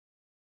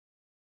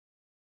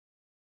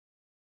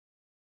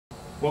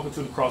Welcome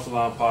to the Cross the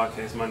Line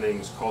Podcast. My name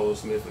is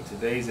Carlos Smith, and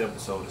today's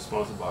episode is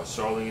sponsored by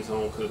Charlene's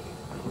Home Cooking,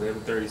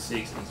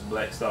 1136 East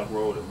Blackstock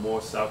Road in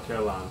Moore, South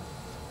Carolina.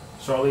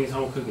 Charlene's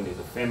Home Cooking is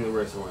a family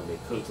restaurant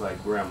that cooks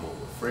like grandma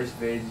with fresh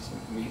veggies,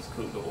 meats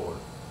cooked to order.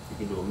 You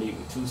can do a meat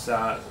with 2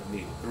 sides, a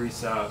meat with 3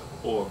 sides,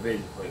 or a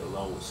veggie plate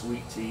along with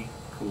sweet tea,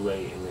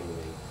 Kool-Aid, and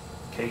lemonade.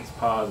 Cakes,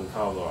 pies, and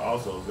cobbler are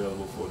also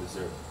available for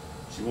dessert.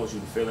 She wants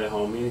you to feel at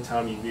home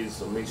anytime you visit,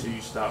 so make sure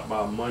you stop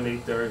by Monday,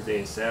 Thursday,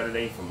 and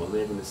Saturday from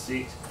 11 to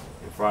 6,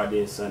 and Friday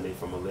and Sunday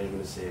from 11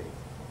 to 7.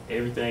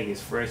 Everything is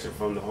fresh and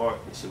from the heart,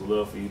 and she would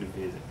love for you to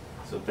visit.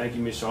 So thank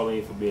you, Miss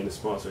Charlene, for being the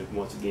sponsor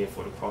once again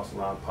for the Cross the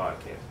Line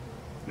Podcast.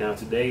 Now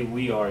today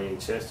we are in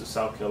Chester,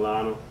 South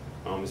Carolina.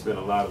 It's been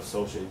a lot of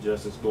social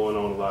injustice going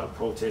on, a lot of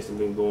protesting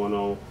been going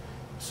on.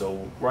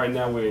 So right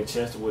now we're in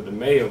Chester with the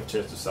Mayor of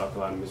Chester, South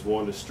Carolina, Ms.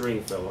 Wanda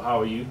Stringfellow.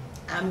 How are you?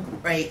 I'm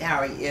great. How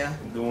are you?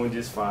 I'm doing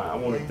just fine. I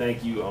want to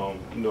thank you.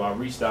 I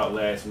reached out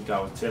last week. I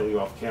was telling you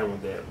off camera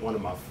that one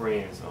of my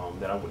friends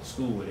that I went to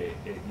school with at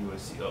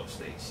USC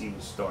Upstate,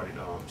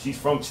 she's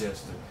from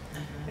Chester,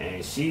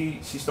 and she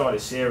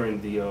started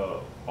sharing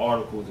the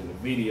articles and the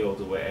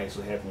videos of what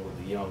actually happened with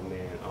the young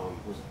man.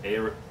 Was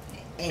Ariane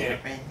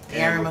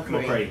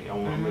McCree. I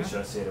want to make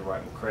sure I said it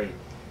right, McCree.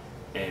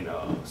 And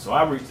so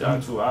I reached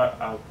out to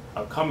her.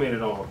 I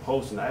commented on her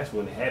post, and I asked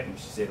when it happened.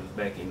 She said it was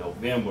back in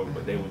November,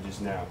 but they were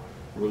just now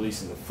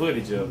releasing the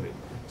footage of it.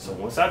 So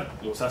once I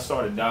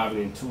started diving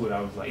into it,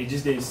 I was like, it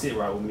just didn't sit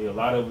right with me. A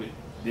lot of it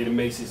didn't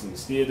make sense, and it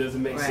still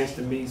doesn't make sense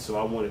to me. So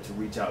I wanted to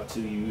reach out to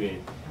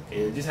you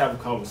and just have a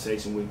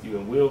conversation with you,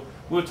 and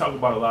we'll talk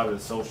about a lot of the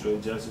social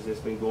injustice that's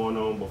been going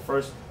on. But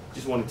first,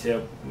 just want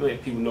to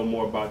let people know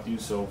more about you.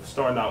 So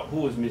starting out,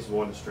 who is Miss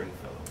Wanda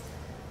Stringfellow?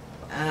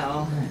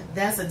 Oh,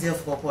 that's a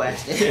difficult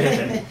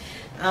question.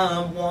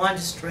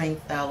 Wanda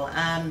Stringfellow.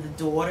 I'm the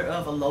daughter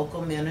of a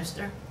local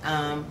minister,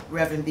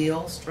 Reverend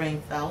Bill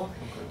Stringfellow,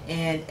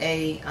 and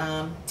a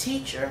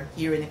teacher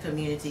here in the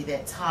community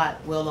that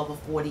taught well over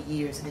 40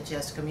 years in the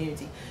Chester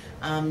community,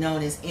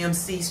 known as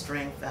MC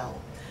Stringfellow.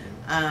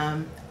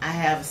 I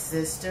have a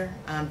sister,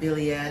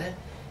 Billietta,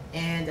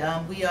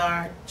 and we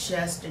are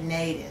Chester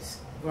natives,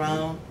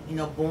 grown,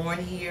 born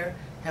here,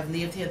 have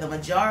lived here the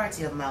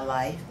majority of my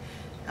life.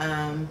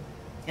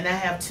 And I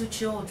have 2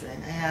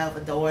 children. I have a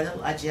daughter,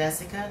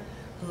 Jessica,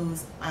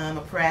 who's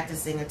a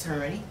practicing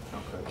attorney.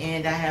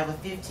 And I have a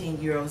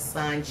 15-year-old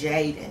son,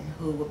 Jaden,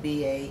 who will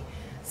be a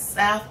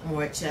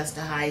sophomore at Chester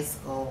High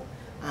School.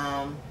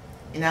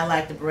 And I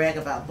like to brag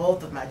about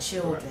both of my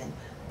children,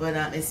 but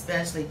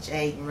especially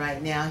Jaden. Right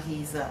now,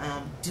 he's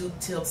a Duke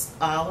Tip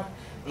Scholar,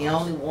 the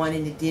only one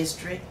in the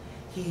district.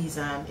 He's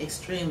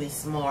extremely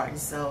smart, and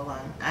so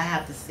I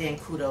have to send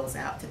kudos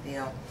out to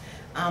them.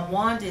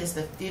 Wanda is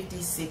the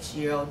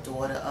 56-year-old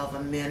daughter of a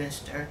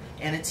minister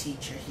and a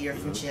teacher here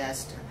from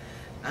Chester.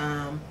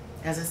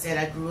 As I said,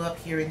 I grew up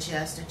here in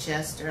Chester.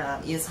 Chester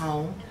is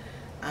home,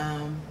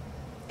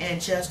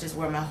 and Chester is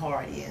where my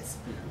heart is.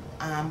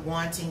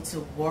 Wanting to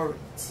work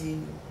to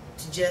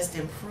just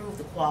improve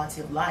the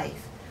quality of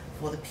life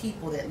for the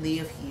people that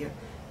live here,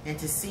 and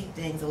to see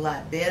things a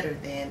lot better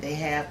than they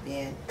have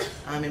been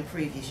in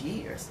previous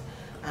years.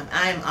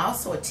 I am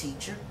also a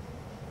teacher.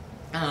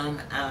 I'm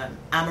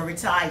a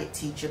retired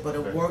teacher, but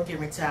a working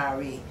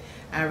retiree.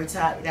 I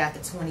retired after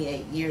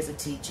 28 years of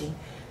teaching,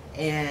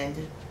 and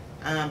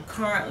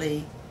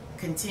currently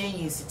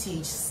continues to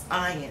teach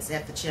science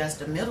at the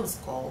Chester Middle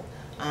School,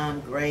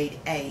 grade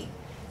 8.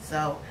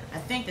 So I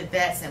think that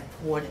that's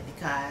important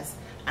because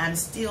I'm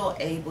still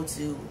able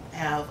to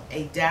have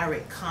a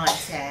direct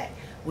contact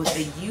with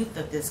the youth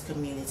of this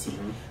community,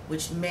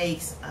 which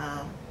makes,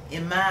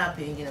 in my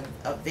opinion,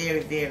 a very,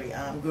 very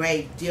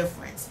grave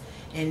difference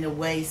in the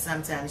way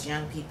sometimes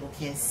young people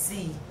can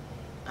see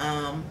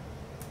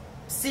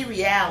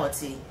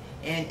reality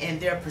and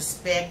their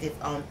perspective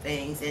on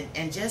things,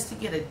 and just to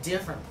get a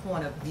different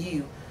point of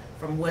view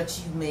from what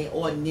you may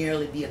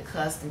ordinarily be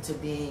accustomed to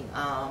being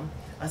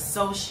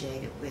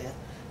associated with.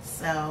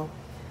 So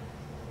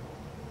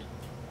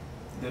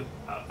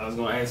I was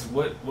going to ask,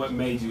 what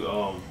made you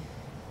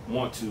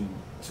want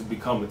to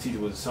become a teacher?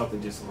 Was it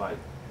something just like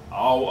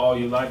all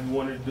your life you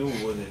wanted to do,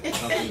 or was it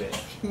something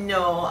that...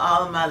 No,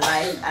 all of my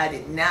life I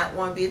did not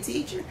want to be a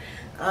teacher.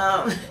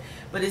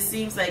 But it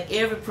seems like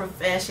every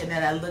profession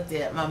that I looked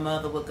at, my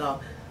mother would go,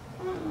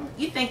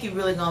 you think you're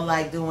really going to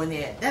like doing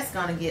that? That's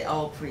going to get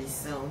old pretty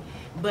soon.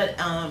 But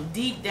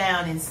deep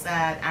down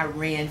inside, I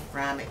ran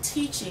from it.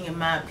 Teaching, in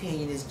my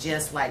opinion, is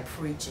just like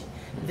preaching.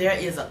 There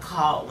is a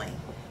calling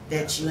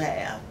that you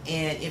have,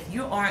 and if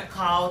you aren't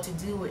called to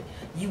do it,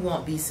 you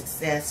won't be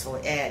successful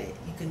at it.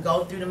 You can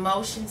go through the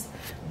motions,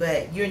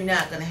 but you're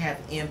not going to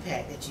have the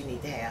impact that you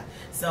need to have.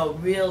 So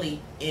really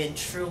and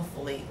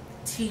truthfully,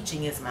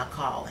 teaching is my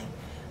calling,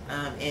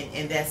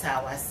 and that's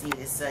how I see it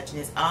as such, and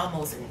it's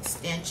almost an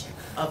extension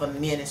of a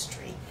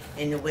ministry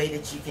in the way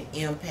that you can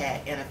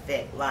impact and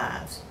affect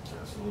lives.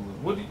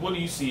 Absolutely. What do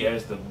you see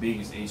as the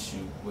biggest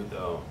issue with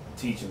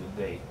teaching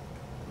today?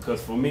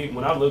 Because for me,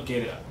 when I look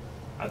at it,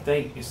 I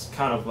think it's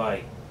kind of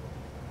like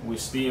we're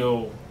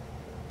still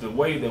the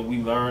way that we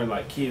learn,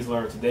 like kids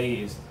learn today,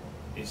 is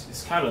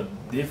it's kind of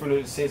different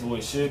in the sense of what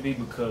it should be,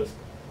 because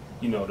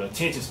you know the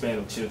attention span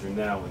of children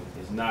now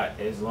is not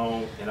as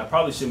long. And I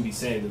probably shouldn't be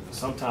saying this, but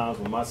sometimes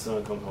when my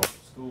son comes home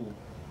from school,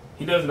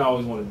 he doesn't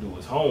always want to do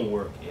his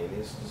homework, and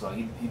it's just like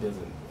he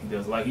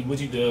does like what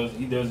he does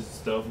his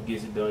stuff, he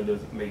gets it done,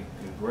 doesn't make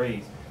good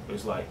grades. But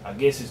it's like, I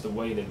guess it's the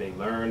way that they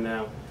learn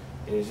now,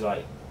 and it's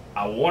like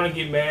I want to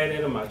get mad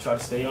at him. I try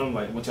to stay on him,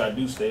 like, which I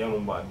do stay on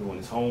him by doing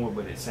his homework,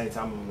 but at the same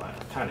time I'm like,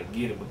 I kind of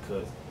get it,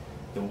 because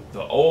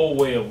the old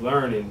way of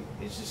learning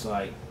is just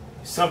like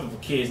something for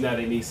kids now.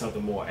 They need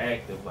something more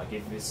active. Like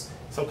if it's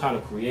some kind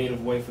of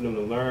creative way for them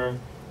to learn,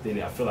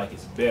 then I feel like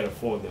it's better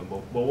for them.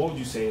 But what would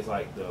you say is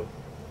like the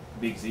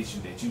biggest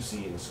issue that you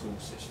see in the school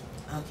system?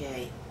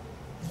 Okay,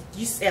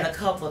 you said a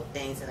couple of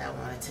things that I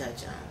want to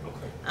touch on.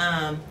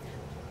 Okay.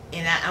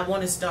 And I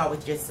want to start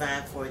with your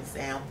son, for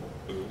example.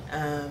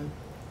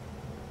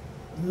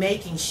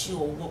 Making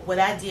sure, what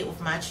I did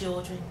with my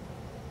children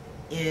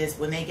is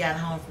when they got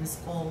home from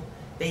school,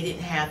 they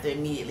didn't have to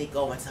immediately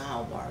go into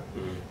homework.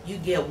 You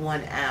get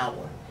 1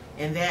 hour,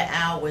 and that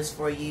hour is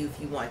for you. If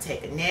you want to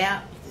take a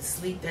nap, you can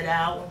sleep that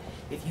hour.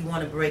 If you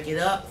want to break it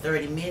up,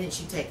 30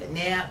 minutes you take a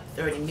nap,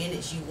 30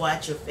 minutes you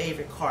watch your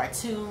favorite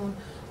cartoon,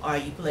 or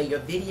you play your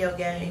video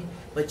game,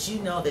 but you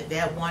know that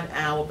that 1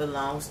 hour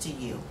belongs to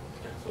you.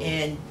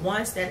 And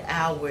once that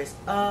hour is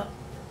up,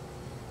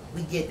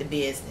 we get the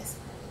business.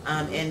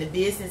 And the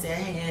business at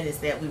hand is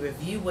that we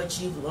review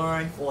what you've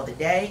learned for the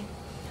day,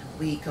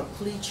 we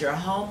complete your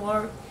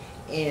homework,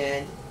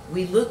 and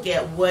we look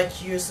at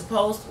what you're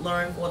supposed to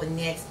learn for the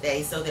next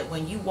day, so that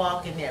when you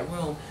walk in that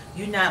room,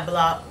 you're not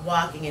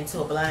walking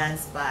into a blind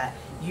spot.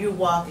 You're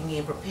walking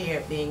in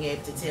prepared, being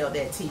able to tell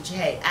that teacher,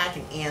 hey, I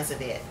can answer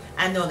that.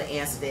 I know the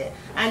answer to that.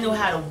 I know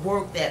how to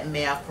work that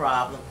math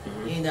problem,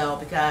 you know,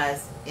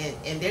 because,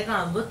 and they're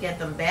going to look at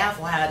them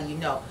baffled, how do you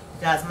know?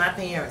 Because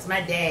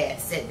my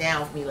dad sat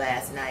down with me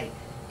last night,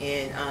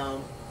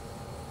 and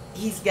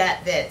he's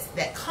got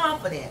that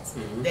confidence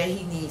that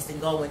he needs to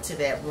go into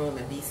that room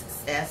and be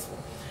successful.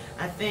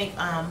 I think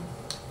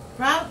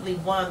probably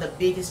one of the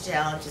biggest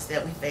challenges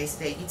that we face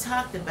today, you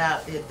talked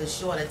about the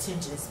short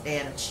attention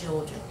span of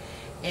children.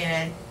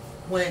 And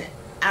when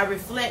I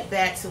reflect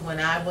back to when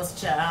I was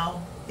a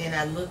child, then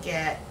I look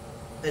at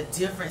the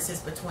differences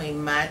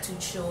between my two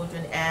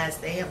children as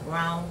they have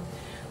grown.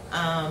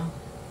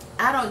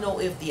 I don't know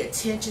if the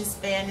attention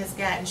span has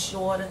gotten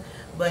shorter,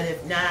 but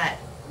if not,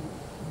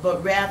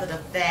 but rather the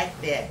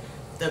fact that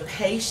the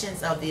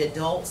patience of the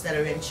adults that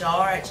are in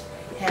charge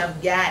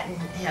have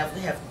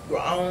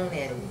grown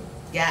and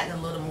gotten a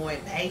little more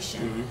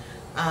impatient.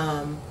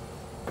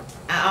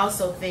 I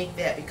also think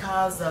that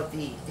because of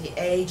the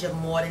age of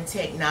modern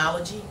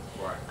technology,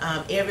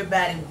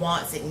 everybody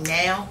wants it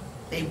now.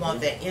 They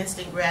want that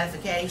instant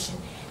gratification,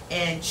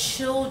 and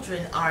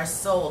children are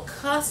so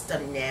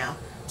accustomed now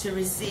to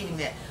receiving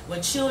that.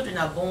 When children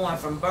are born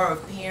from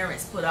birth,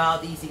 parents put all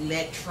these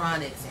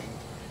electronics and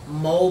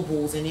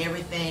mobiles and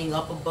everything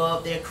up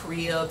above their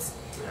cribs,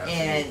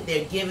 and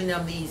they're giving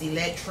them these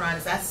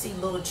electronics. I see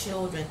little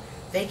children,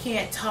 they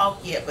can't talk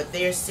yet, but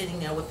they're sitting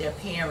there with their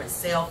parents'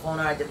 cell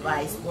phone or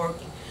device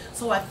working.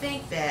 So I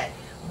think that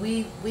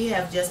we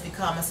have just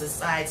become a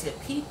society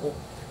of people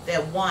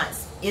that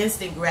wants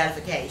instant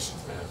gratification,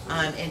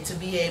 and to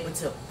be able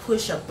to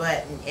push a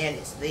button and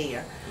it's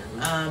there.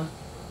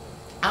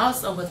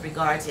 Also, with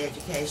regard to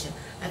education,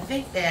 I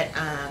think that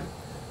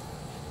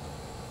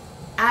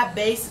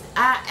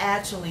I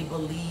actually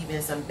believe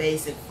in some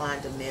basic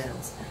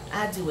fundamentals.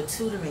 I do a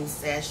tutoring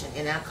session,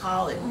 and I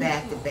call it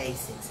back to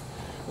basics.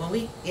 When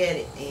we get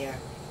it there,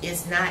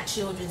 it's not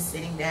children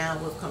sitting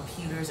down with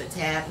computers or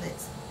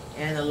tablets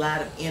and a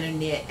lot of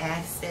internet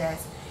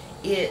access.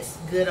 It's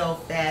good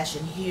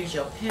old-fashioned, here's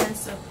your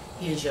pencil,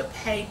 here's your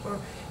paper,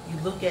 you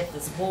look at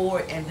this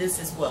board, and this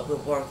is what we're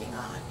working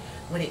on.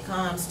 When it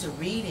comes to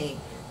reading,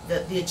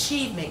 the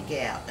achievement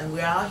gap, and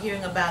we're all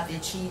hearing about the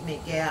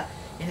achievement gap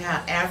and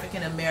how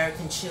African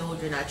American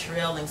children are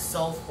trailing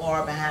so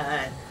far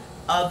behind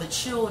other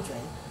children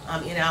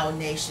in our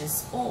nation's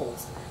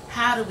schools.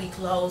 How do we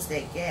close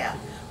that gap?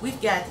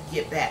 We've got to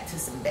get back to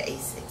some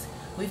basics.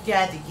 We've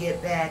got to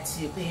get back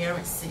to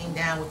parents sitting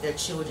down with their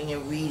children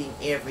and reading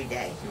every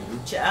day.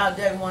 Child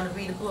doesn't want to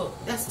read a book.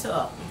 That's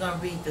tough. You're going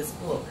to read this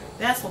book.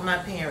 That's what my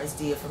parents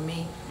did for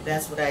me.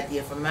 That's what I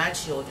did for my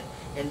children.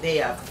 And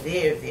they are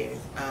very, very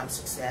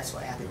successful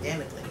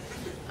academically.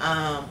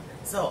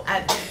 So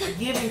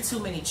giving too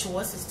many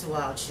choices to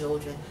our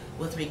children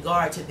with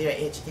regard to their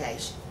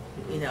education.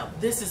 You know,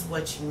 this is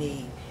what you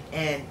need.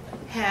 And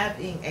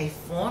having a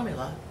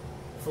formula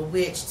for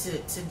which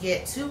to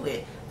get to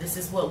it. This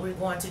is what we're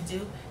going to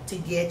do to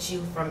get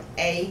you from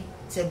A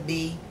to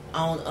B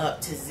on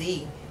up to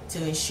Z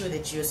to ensure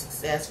that you're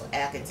successful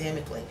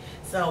academically.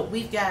 So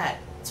we've got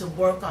to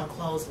work on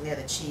closing that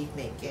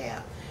achievement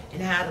gap.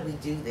 And how do we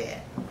do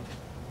that?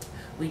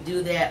 We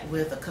do that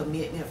with a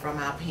commitment from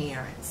our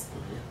parents.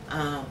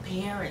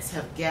 Parents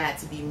have got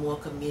to be more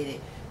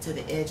committed to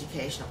the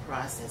educational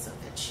process of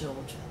their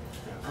children.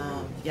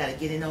 You got to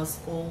get in those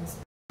schools.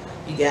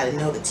 You got to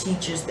know the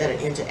teachers that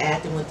are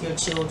interacting with your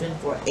children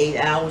for 8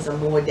 hours or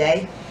more a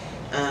day.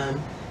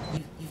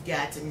 You've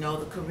got to know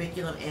the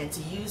curriculum, and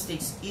to use the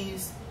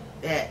excuse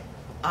that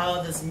all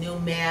of this new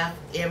math,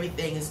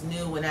 everything is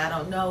new and I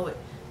don't know it.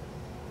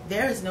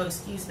 There is no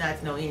excuse not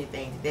to know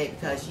anything today,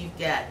 because you've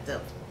got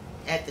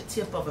at the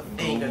tip of a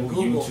finger,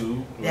 Google.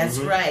 YouTube. That's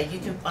right. You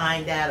can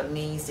find out a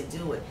means to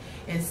do it.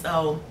 And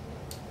so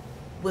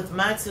with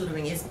my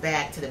tutoring, it's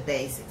back to the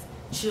basics.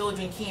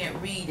 Children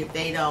can't read if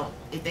they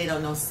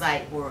don't know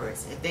sight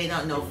words, if they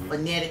don't know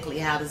phonetically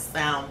how to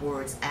sound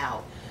words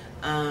out.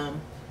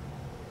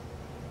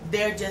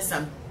 There are just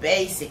some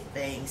basic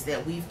things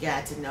that we've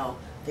got to know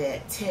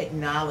that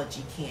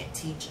technology can't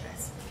teach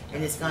us,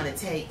 and it's going to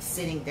take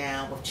sitting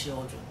down with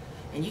children.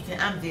 And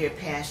I'm very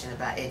passionate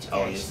about education.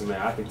 Oh yes,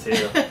 man, I can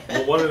tell.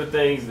 Well, one of the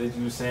things that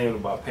you were saying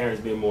about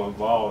parents being more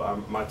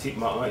involved, my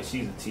aunt,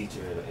 she's a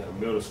teacher at a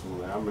middle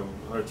school, and I remember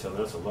her telling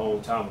us a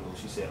long time ago.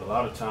 She said a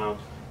lot of times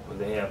when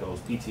they have those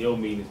PTO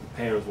meetings, the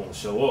parents won't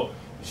show up.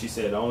 She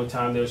said the only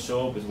time they'll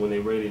show up is when they're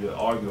ready to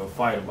argue or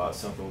fight about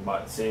something,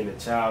 about saying the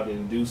child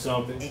didn't do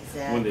something.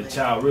 Exactly. When the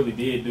child really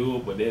did do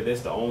it, but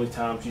that's the only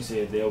time she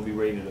said they'll be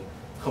ready to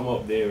come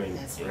up there and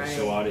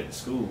show out at the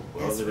school.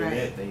 But other than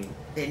that,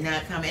 they're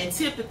not coming. And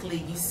typically,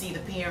 you see the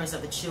parents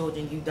of the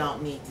children you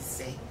don't need to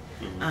see.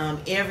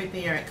 Every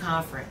parent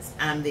conference,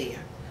 I'm there.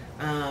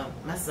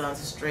 My son's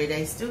a straight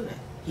A student.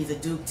 He's a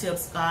Duke Tip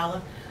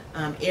scholar.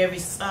 Every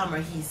summer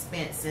he's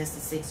spent since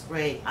the 6th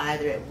grade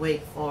either at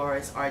Wake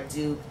Forest or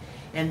Duke.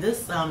 And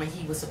this summer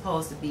he was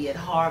supposed to be at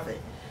Harvard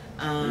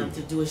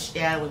to do a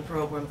shadowing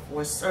program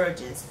for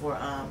surgeons, for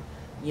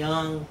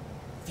young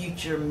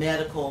future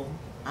medical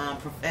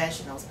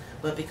professionals.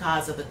 But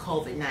because of the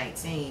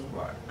COVID-19,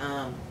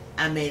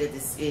 I made a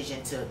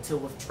decision to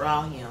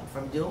withdraw him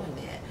from doing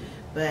that.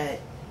 But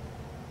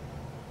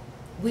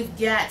we've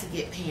got to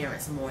get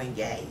parents more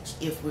engaged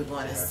if we're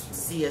going to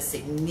see a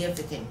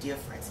significant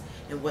difference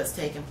in what's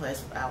taking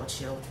place with our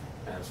children.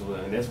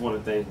 Absolutely, and that's one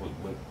of the things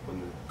when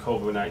the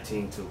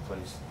COVID-19 took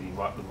place,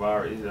 the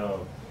virus.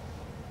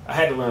 I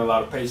had to learn a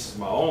lot of patience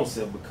my own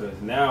self,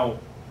 because now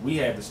we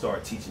had to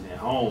start teaching at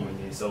home, and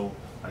then so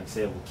like I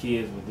said, with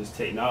kids with this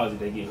technology,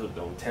 they get hooked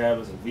on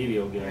tablets and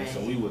video games.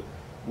 So we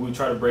would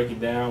try to break it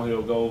down.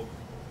 He'll go,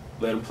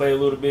 let him play a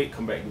little bit,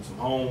 come back do some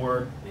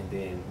homework, and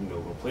then go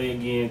play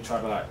again.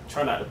 Try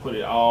not to put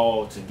it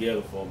all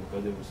together for him,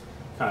 because it was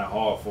kind of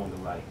hard for him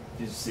to like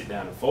just sit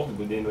down and focus.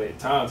 But then at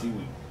times he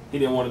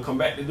didn't want to come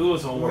back to do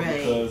his homework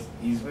because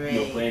he's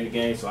playing the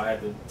game. So I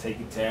had to take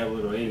a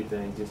tablet or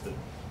anything just to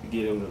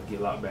get him to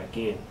get locked back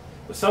in.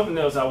 But something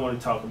else I want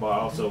to talk about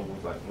also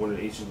was like one of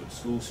the issues with the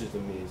school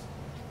system is,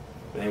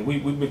 and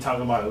we've been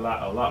talking about it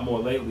a lot more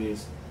lately,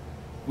 is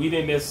we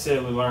didn't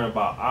necessarily learn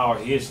about our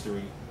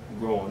history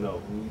growing up.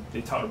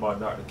 They talked about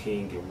Dr.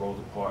 King and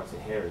Rosa Parks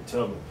and Harriet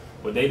Tubman,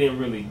 but they didn't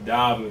really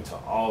dive into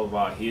all of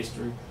our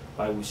history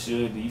like we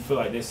should. Do you feel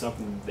like that's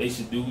something they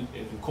should do,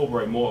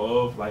 incorporate more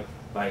of? Like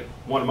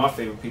one of my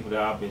favorite people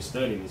that I've been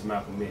studying is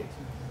Malcolm X,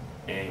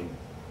 and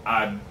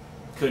I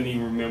couldn't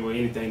even remember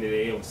anything that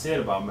they ever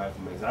said about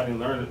Malcolm X. I didn't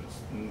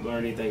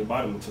learn anything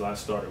about him until I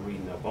started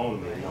reading up on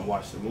him and I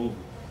watched the movie.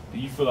 Do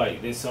you feel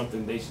like there's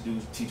something they should do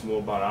to teach more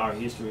about our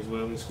history as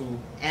well in school?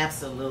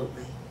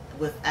 Absolutely,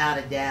 without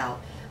a doubt.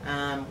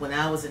 When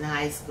I was in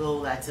high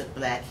school, I took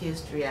Black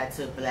history, I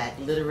took Black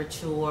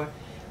literature,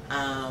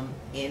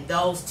 and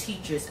those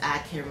teachers I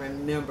can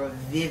remember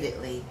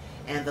vividly,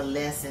 and the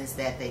lessons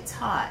that they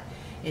taught.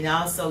 It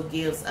also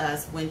gives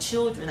us, when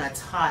children are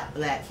taught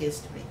Black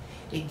history,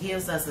 it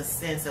gives us a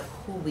sense of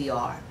who we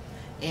are.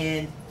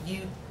 And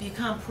you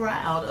become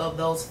proud of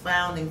those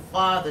founding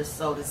fathers,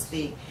 so to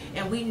speak.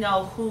 And we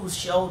know whose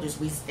shoulders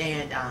we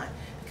stand on,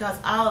 because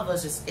all of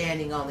us are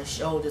standing on the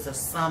shoulders of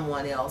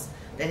someone else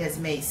that has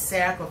made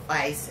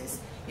sacrifices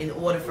in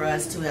order for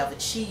us to have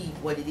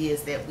achieved what it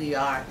is that we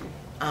are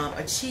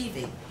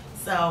achieving.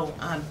 So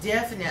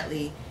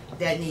definitely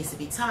that needs to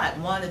be taught.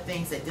 One of the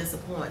things that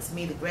disappoints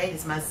me the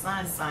greatest, my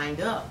son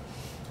signed up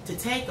to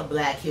take a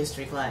Black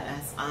history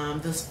class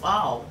this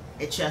fall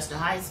at Chester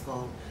High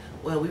School.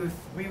 Well,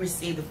 we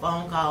received a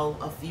phone call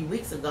a few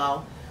weeks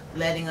ago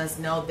letting us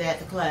know that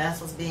the class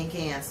was being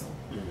canceled.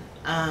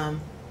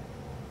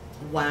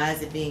 Why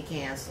is it being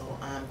canceled?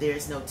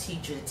 There's no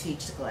teacher to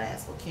teach the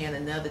class. Well, can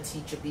another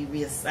teacher be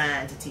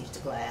reassigned to teach the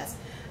class?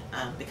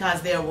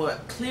 Because there were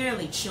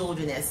clearly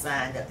children that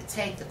signed up to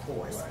take the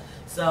course. Right.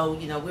 So,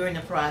 we're in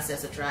the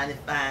process of trying to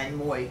find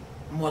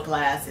more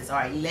classes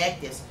or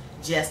electives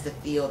just to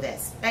fill that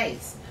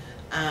space.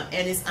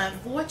 And it's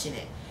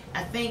unfortunate.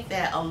 I think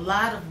that a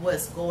lot of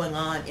what's going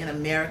on in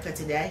America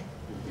today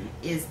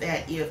is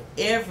that if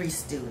every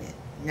student,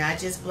 not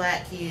just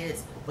Black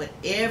kids, but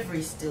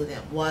every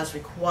student was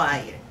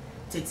required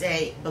to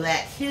take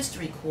Black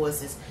history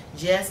courses,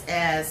 just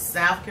as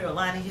South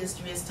Carolina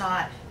history is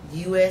taught,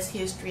 U.S.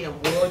 history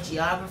and world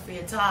geography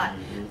are taught,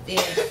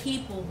 then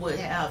people would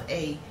have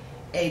a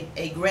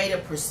greater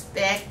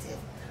perspective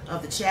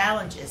of the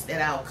challenges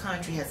that our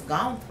country has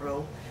gone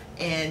through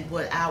and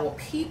what our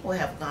people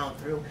have gone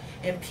through,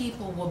 and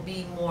people will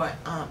be more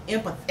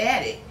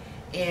empathetic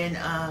and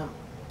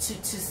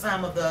to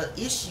some of the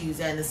issues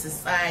and the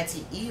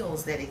society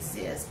ills that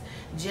exist.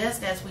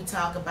 Just as we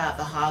talk about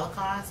the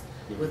Holocaust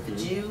with the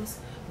Jews,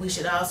 we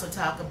should also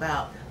talk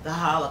about the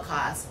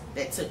Holocaust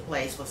that took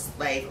place with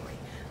slavery,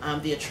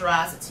 the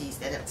atrocities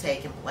that have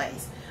taken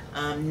place.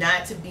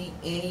 Not to beat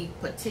any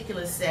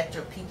particular sector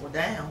of people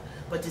down,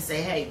 but to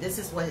say, hey, this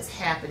is what has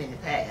happened in the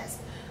past.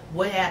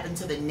 What happened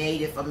to the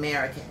Native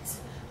Americans?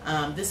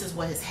 This is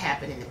what has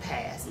happened in the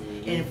past.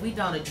 And if we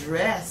don't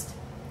address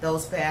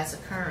those past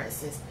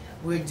occurrences,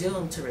 we're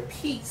doomed to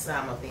repeat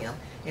some of them.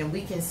 And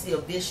we can see a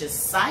vicious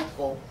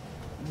cycle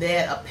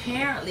that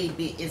apparently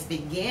is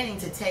beginning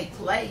to take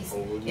place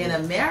in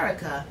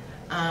America,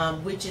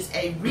 which is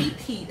a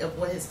repeat of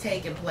what has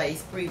taken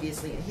place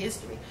previously in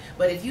history.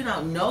 But if you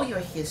don't know your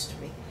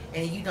history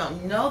and you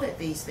don't know that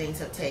these things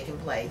have taken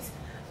place,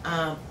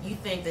 you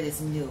think that it's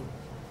new.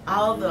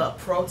 All the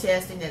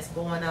protesting that's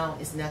going on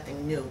is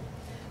nothing new.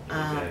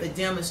 The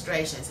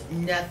demonstrations,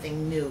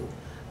 nothing new.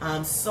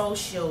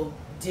 Social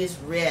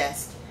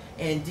disrest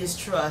and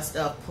distrust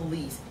of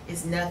police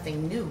is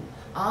nothing new.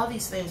 All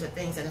these things are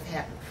things that have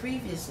happened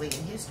previously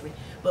in history.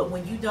 But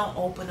when you don't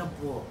open a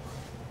book,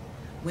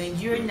 when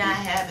you're not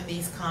having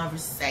these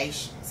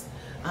conversations,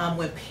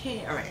 when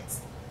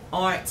parents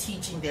aren't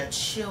teaching their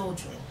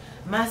children.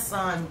 My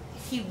son,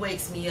 he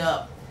wakes me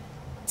up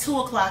 2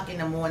 o'clock in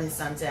the morning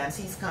sometimes.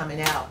 He's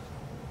coming out.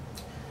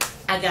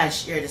 I got to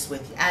share this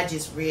with you. I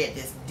just read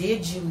this.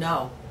 Did you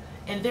know?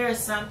 And there are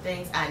some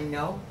things I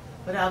know,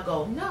 but I'll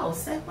go, no,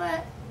 say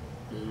what?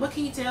 What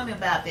can you tell me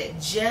about that?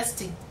 Just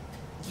to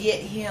get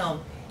him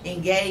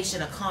engaged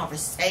in a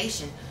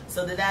conversation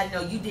so that I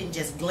know you didn't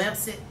just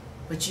glimpse it,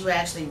 but you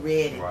actually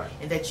read it,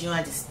 and that you're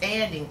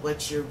understanding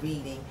what you're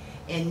reading.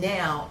 And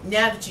now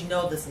that you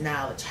know this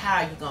knowledge, how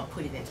are you going to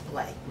put it into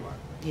play?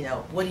 You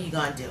know, what are you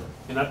going to do?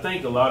 And I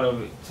think a lot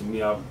of it, to me,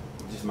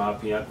 just my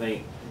opinion, I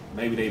think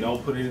maybe they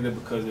don't put it in there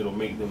because it'll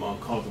make them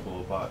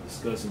uncomfortable about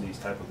discussing these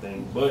type of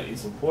things. But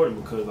it's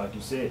important because, like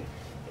you said,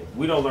 if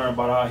we don't learn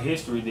about our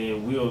history,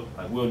 then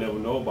we'll never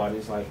know about it.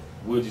 It's like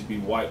we'll just be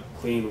wiped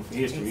clean with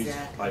history.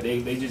 Exactly.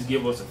 Like they just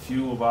give us a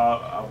few of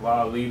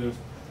our leaders,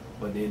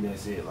 but then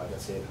that's it. Like I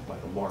said,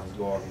 like a Marcus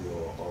Garvey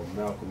or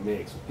Malcolm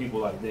X, or people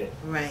like that.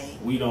 Right.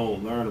 We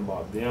don't learn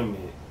about them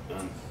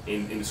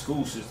in the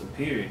school system.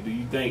 Period. Do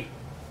you think?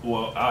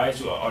 Well, I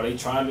ask you, are they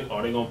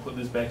going to put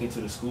this back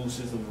into the school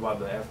system about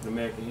the African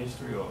American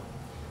history, or?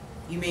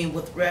 You mean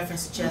with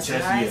reference to Chester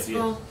High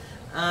School?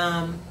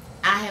 Yes.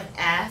 I have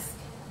asked,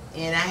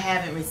 and I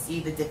haven't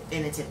received a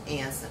definitive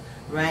answer.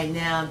 Right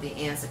now, the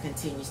answer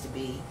continues to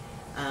be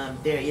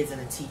there isn't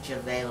a teacher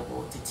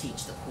available to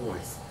teach the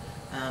course.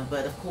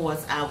 But of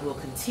course, I will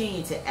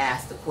continue to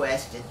ask the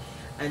question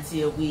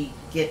until we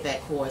get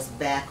that course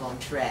back on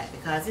track,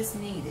 because it's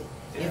needed.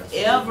 Yeah, if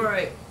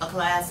ever a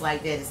class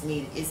like that is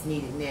needed, it's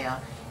needed now.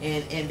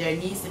 And there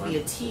needs to be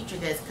a teacher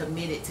that's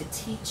committed to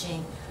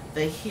teaching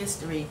the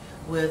history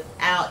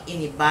without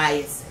any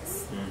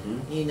biases.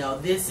 You know,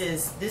 this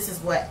is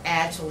what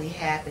actually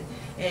happened.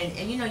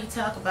 And you know, you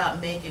talk about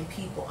making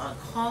people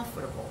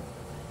uncomfortable.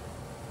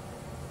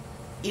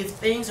 If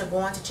things are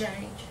going to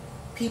change,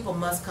 people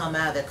must come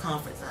out of their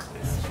comfort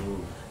zones.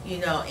 You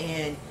know,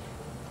 and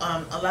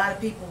a lot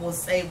of people will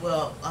say,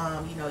 well,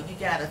 you know, you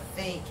got to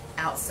think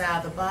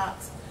outside the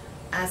box.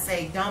 I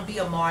say, don't be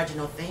a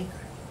marginal thinker.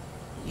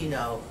 You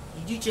know,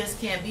 you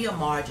just can't be a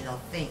marginal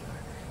thinker.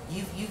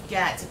 You've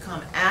got to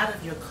come out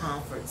of your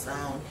comfort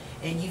zone,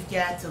 and you've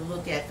got to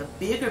look at the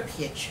bigger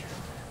picture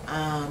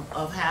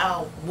of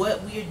how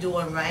what we're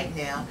doing right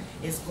now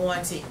is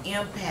going to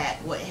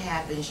impact what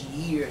happens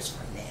years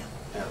from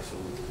now.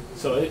 Absolutely.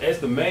 So as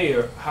the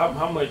mayor,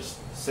 how much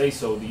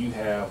say-so do you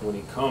have when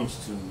it comes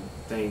to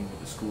things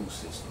with the school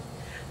system?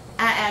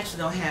 I actually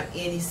don't have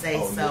any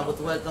say-so with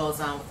what goes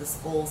on with the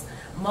schools.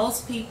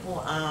 Most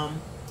people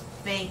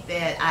think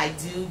that I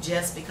do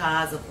just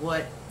because of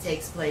what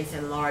takes place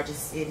in larger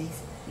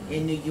cities.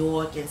 In New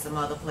York and some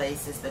other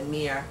places, the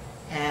mayor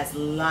has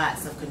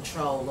lots of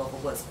control over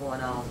what's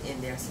going on in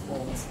their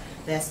schools.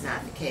 That's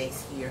not the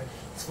case here.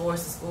 As far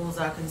as the schools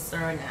are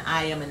concerned,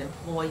 I am an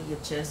employee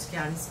of Chester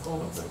County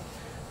Schools.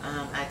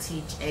 I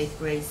teach 8th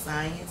grade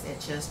science at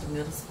Chester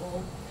Middle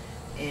School,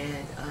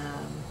 and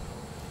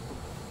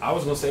I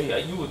was gonna say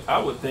I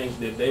would think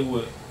that they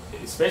would,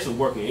 especially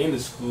working in the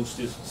school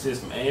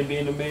system and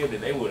being the mayor,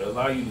 that they would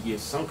allow you to get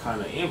some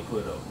kind of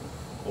input of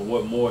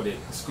what more that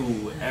the school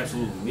would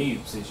absolutely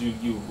need, since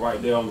you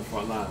right there on the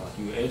front line, like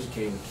you're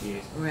educating the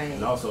kids,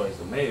 and also as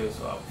the mayor.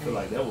 So I feel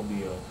like that would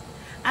be a.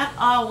 I've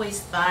always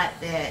thought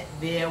that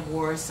there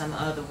were some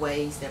other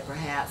ways that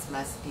perhaps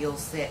my skill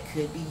set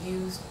could be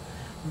used,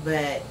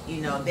 but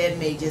you know, that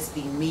may just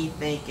be me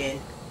thinking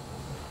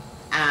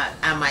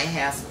I might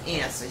have some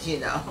answers, you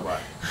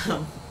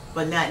know,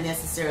 but not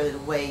necessarily the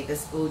way the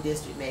school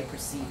district may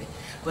perceive it.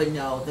 But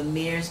no, the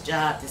mayor's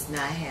job does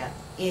not have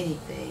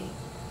anything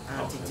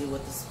to do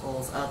with the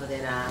schools, other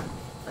than I'm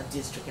a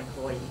district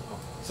employee.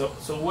 So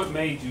what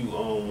made you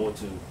want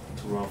to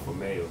run for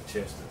mayor of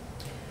Chester,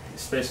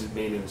 especially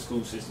being in the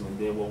school system, and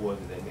then what was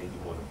it that made you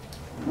want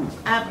to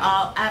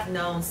I've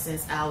known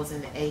since I was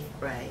in the 8th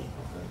grade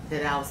Okay.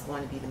 that I was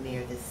going to be the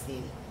mayor of this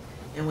city.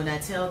 And when I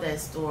tell that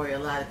story, a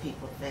lot of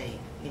people think,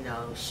 you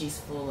know, she's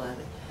full of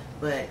it.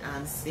 But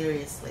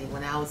seriously,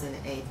 when I was in the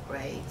 8th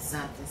grade,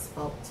 something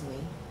spoke to me.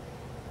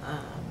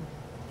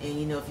 And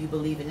you know, if you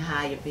believe in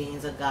higher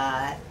beings or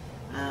God,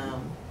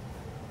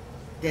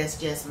 that's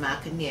just my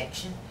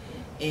connection.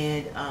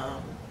 And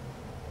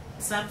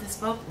something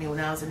spoke to me when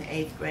I was in the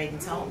 8th grade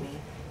and told me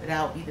that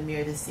I would be the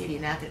mayor of the city.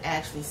 And I could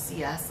actually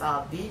see, I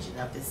saw a vision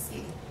of the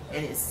city,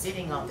 and it's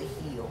sitting on the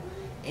hill,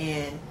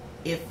 and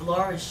it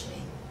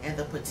flourishing, and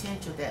the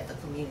potential that the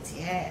community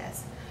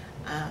has.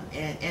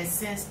 And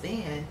since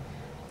then,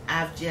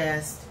 I've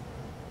just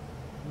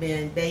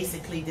been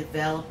basically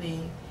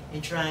developing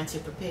and trying to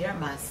prepare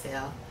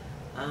myself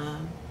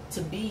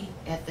to be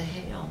at the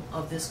helm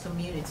of this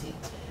community.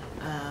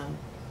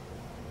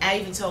 I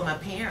even told my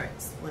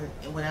parents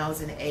when I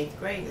was in the 8th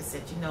grade, I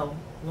said, you know,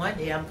 one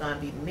day I'm going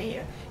to be the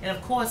mayor. And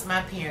of course,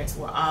 my parents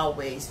were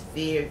always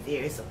very,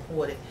 very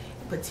supportive,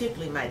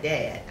 particularly my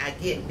dad. I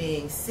get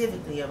being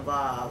civically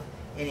involved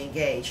and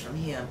engaged from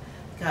him,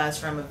 because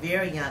from a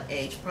very young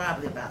age,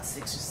 probably about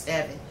 6 or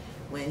 7,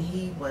 when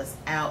he was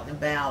out and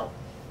about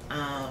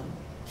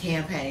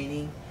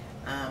campaigning,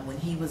 when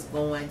he was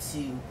going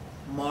to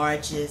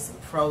marches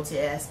and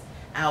protests,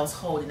 I was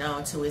holding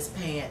on to his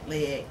pant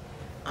leg,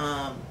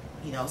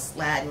 you know,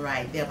 sliding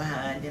right there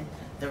behind him.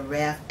 The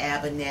Ralph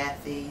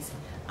Abernathy's,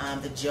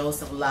 the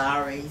Joseph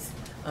Lowry's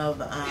of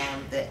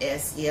the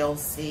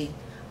SELC,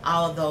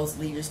 all of those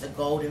leaders, the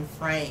Golden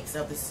Franks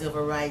of the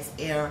Civil Rights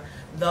era.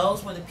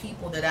 Those were the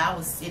people that I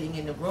was sitting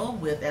in the room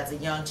with as a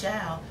young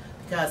child,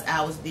 because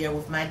I was there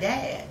with my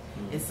dad.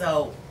 And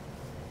so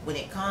when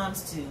it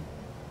comes to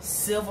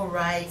civil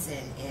rights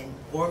and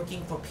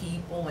working for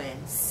people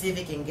and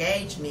civic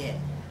engagement,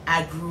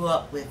 I grew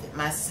up with it.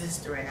 My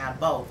sister and I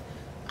both.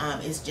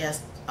 It's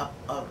just a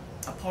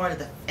part of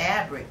the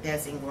fabric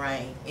that's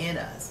ingrained in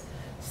us.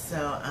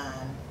 So,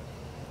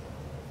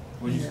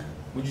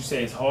 would you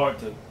say it's hard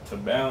to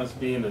balance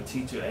being a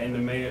teacher and the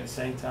mayor at the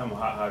same time, or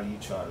how do you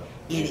try to?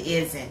 It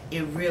isn't.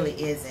 It really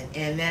isn't.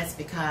 And that's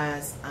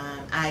because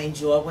I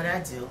enjoy what I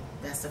do.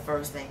 That's the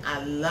first thing.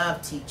 I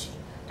love teaching.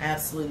 I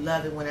absolutely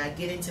love it. When I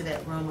get into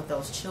that room with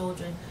those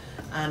children,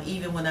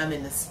 even when I'm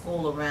in the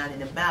school around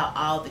and about,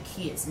 all the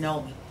kids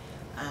know me.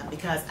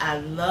 Because I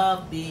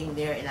love being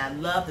there, and I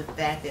love the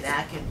fact that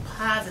I can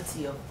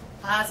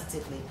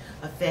positively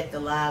affect the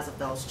lives of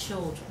those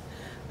children.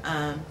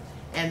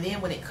 And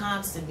then when it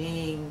comes to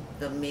being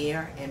the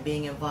mayor and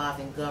being involved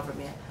in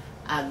government,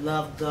 I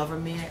love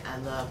government. I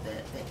love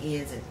the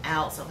ins and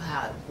outs of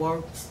how it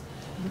works.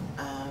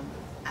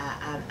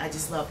 I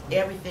just love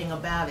everything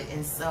about it.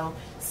 And so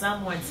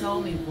someone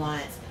told me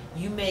once,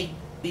 you make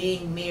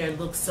being mayor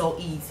look so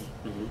easy.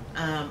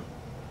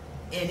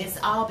 And it's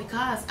all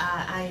because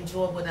I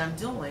enjoy what I'm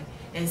doing.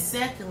 And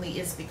secondly,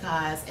 it's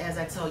because, as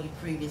I told you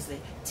previously,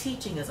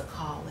 teaching is a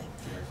calling.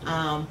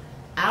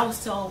 I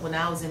was told when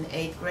I was in the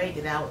 8th grade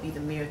that I would be the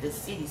mayor of this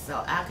city,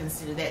 so I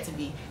consider that to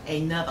be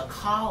another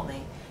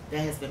calling that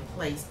has been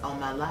placed on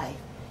my life.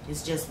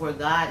 It's just where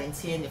God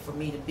intended for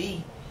me to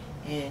be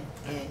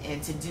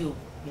and to do,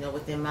 you know,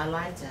 within my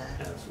lifetime.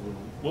 Absolutely.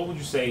 What would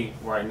you say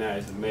right now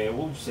as the mayor,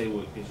 what would you say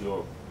is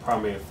your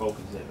primary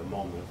focus at the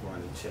moment of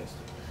running Chester?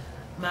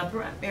 My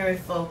primary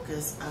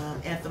focus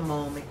at the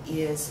moment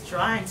is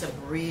trying to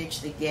bridge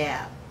the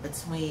gap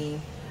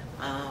between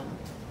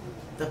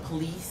the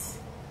police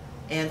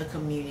and the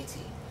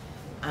community.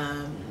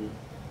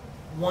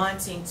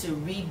 Wanting to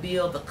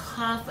rebuild the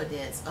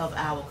confidence of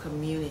our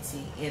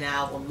community in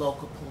our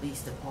local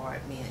police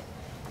department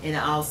and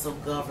also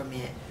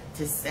government,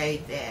 to say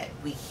that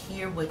we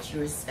hear what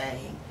you're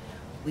saying,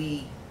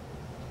 we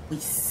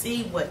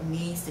see what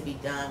needs to be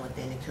done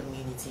within the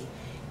community,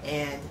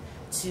 and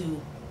to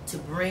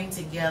bring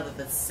together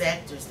the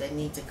sectors that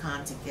need to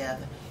come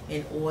together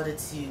in order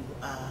to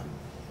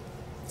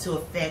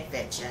affect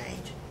that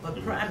change.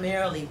 But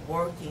primarily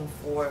working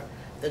for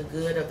the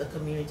good of the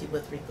community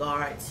with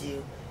regard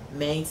to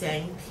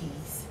maintaining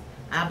peace.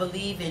 I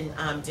believe in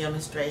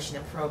demonstration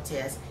and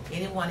protest.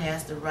 Anyone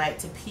has the right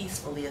to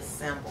peacefully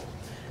assemble.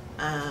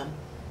 And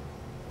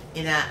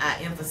I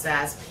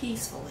emphasize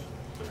peacefully.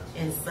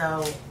 And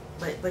so,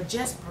 but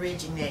just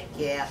bridging that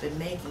gap and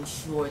making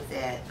sure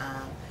that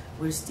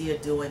we're still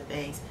doing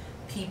things.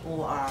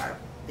 People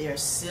their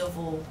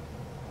civil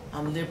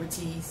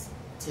liberties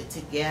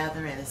to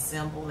gather and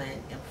assemble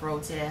and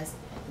protest,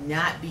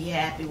 not be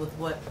happy with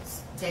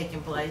what's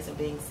taking place and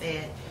being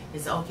said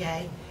is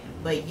okay,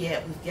 but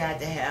yet we've got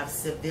to have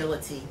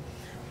civility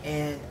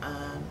and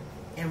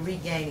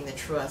regaining the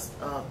trust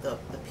of the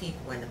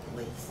people and the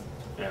police.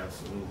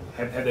 Absolutely.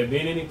 Have there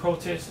been any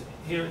protests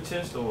here in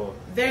Chester? Or?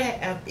 There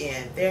have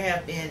been.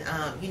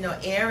 You know,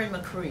 Ariane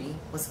McCree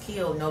was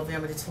killed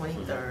November the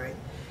 23rd,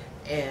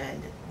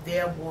 and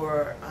there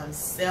were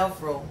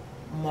several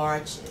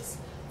marches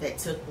that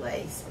took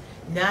place,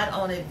 not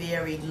on a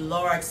very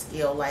large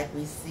scale like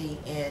we see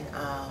in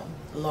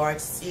large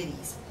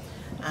cities.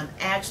 I'm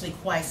actually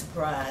quite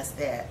surprised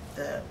that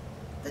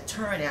the the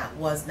turnout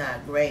was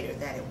not greater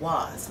than it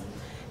was.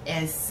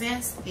 And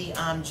since the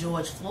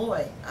George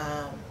Floyd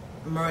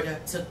murder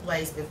took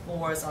place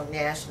before us on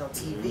national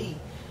TV,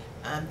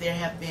 there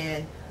have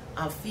been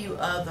a few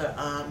other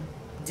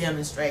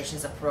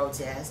demonstrations or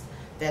protests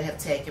that have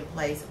taken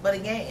place, but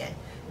again,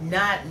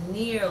 not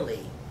nearly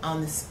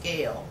on the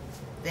scale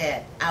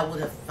that I would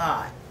have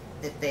thought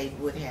that they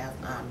would have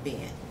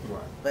been.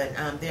 Right.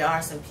 But there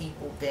are some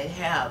people that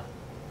have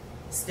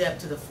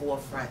stepped to the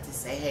forefront to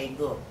say, hey,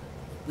 look,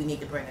 we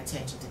need to bring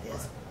attention to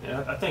this. And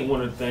I think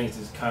one of the things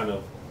that's kind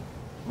of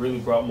really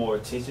brought more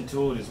attention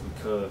to it is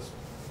because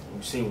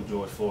we've seen with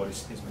George Floyd,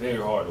 it's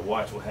very hard to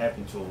watch what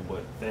happened to him,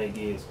 but the thing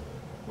is,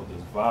 with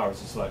this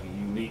virus, it's like a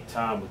unique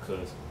time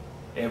because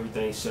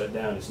everything's shut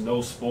down. There's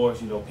no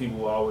sports. You know, people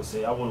will always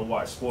say, I want to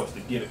watch sports to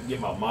get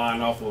my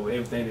mind off of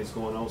everything that's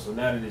going on. So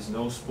now that there's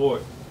no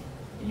sport,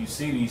 and you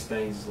see these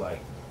things, it's like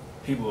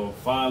people are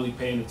finally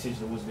paying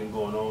attention to what's been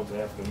going on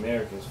to African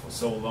Americans for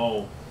so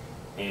long.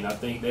 And I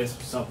think that's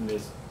something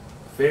that's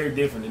very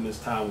different in this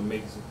time. It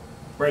makes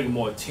bringing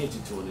more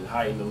attention to it and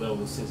heighten the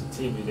level of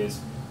sensitivity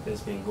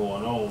that's been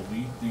going on.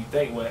 Do you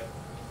think what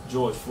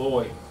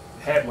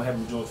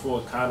happened to George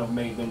Floyd kind of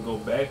made them go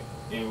back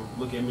and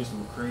look at Mr.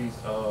 McCree's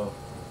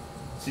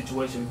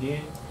situation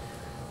again?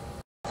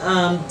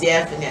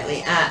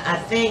 Definitely. I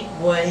think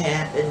what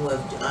happened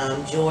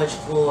with George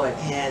Floyd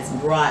has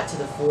brought to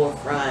the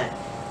forefront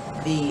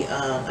the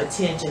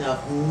attention of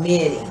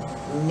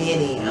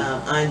many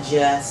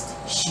unjust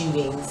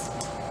shootings,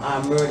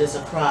 murders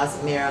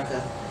across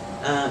America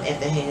at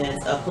the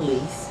hands of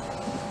police.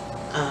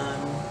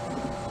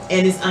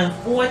 And it's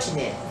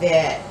unfortunate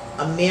that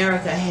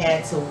America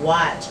had to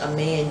watch a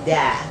man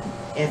die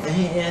at the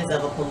hands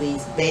of a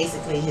police,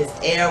 basically his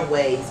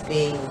airways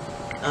being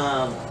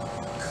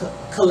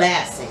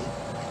collapsing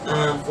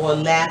for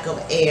lack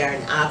of air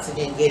and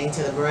oxygen getting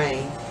to the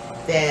brain,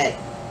 that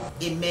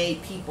it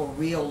made people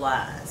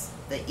realize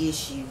the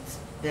issues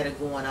that are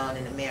going on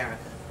in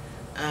America.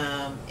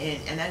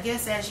 And I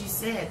guess, as you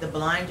said, the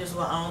blinders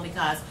were on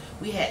because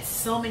we had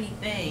so many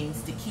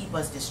things to keep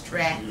us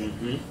distracted.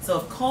 So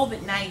if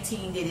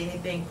COVID-19 did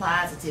anything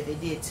positive,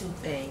 it did two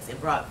things. It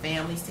brought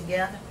families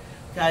together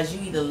because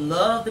you either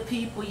love the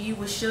people you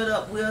were shut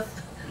up with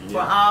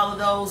for all of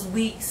those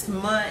weeks,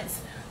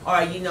 months,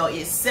 or, you know,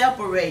 it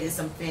separated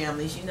some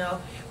families, you know,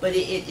 but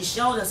it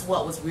showed us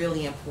what was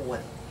really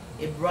important.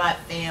 It brought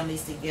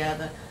families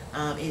together.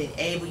 It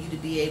enabled you to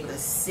be able to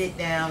sit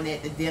down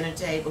at the dinner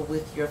table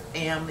with your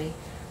family,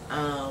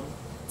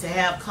 to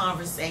have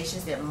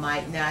conversations that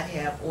might not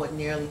have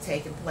ordinarily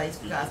taken place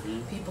because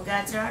people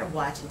got tired of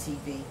watching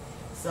TV.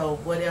 So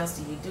what else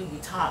do? You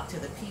talk to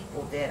the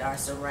people that are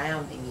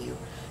surrounding you.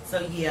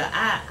 So yeah,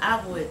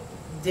 I would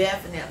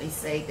definitely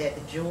say that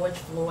the George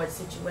Floyd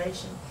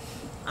situation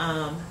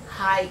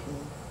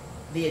heightened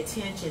the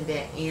attention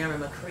that Ariane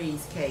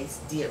McCree's case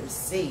did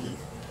receive.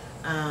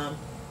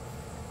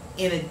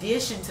 In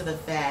addition to the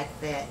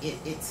fact that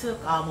it took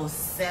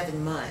almost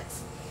 7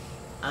 months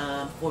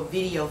for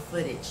video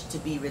footage to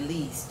be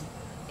released.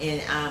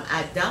 And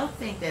I don't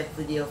think that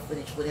video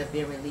footage would have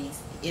been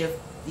released if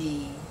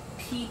the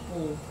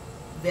people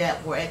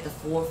that were at the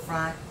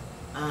forefront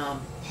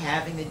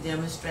having the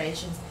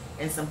demonstrations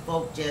and some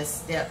folk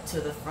just stepped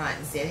to the front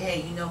and said,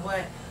 hey, you know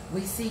what?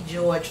 We see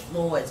George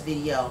Floyd's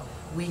video.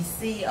 We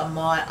see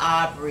Ahmaud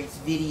Arbery's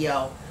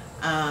video.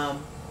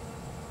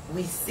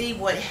 We see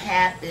what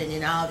happened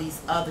in all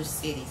these other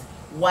cities.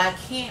 Why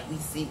can't we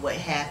see what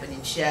happened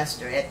in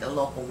Chester at the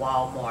local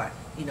Walmart,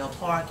 you know,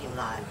 parking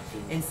lot?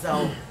 And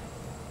so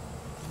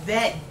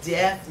that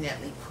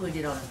definitely put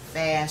it on a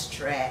fast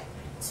track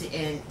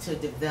to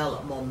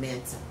develop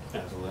momentum.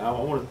 Absolutely. I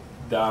want to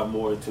dive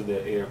more into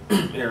the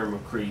Ariane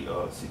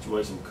McCree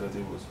situation because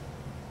it was,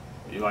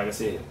 like I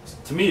said,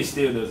 to me it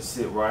still doesn't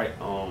sit right.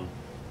 The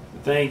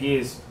thing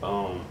is,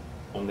 on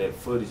that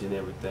footage and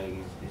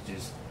everything, it's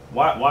just,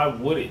 why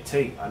would it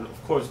take,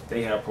 of course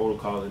they have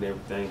protocols and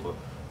everything,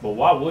 but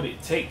why would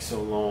it take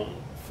so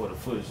long for the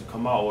footage to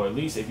come out? Or at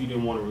least if you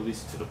didn't want to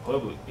release it to the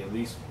public, at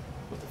least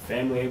was the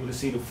family able to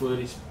see the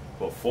footage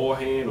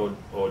beforehand,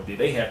 or did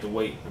they have to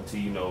wait until,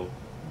 you know,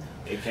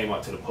 it came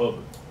out to the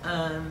public?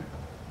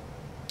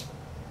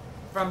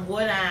 From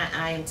what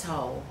I am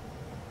told,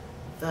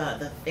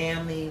 the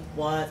family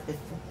was,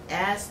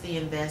 as the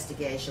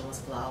investigation was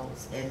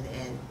closed,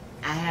 and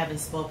I haven't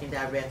spoken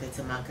directly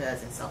to my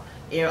cousin, so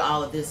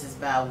all of this is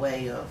by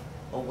way of,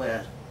 or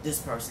what this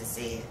person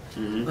said.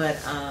 But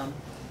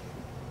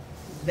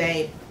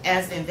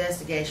as the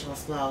investigation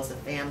was closed, the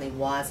family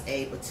was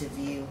able to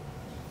view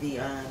the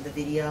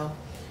video.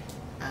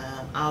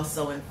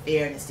 Also, in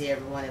fairness to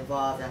everyone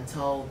involved, I'm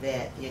told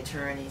that the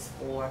attorneys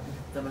for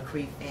the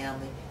McCree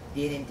family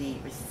did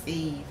indeed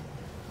receive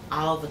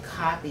all the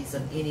copies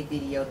of any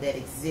video that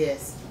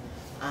exists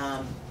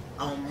on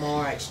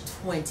March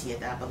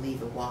 20th, I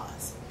believe it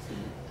was.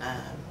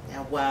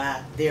 Now,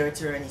 why their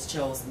attorneys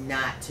chose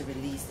not to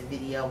release the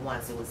video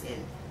once it was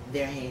in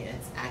their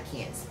hands, I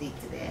can't speak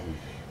to that.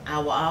 I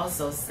will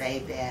also say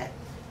that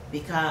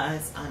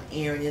because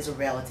Ariane is a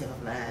relative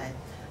of mine,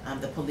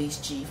 the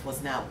police chief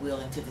was not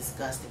willing to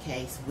discuss the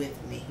case with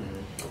me.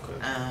 Okay.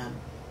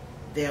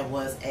 There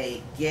was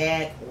a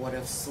gag order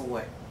of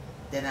sort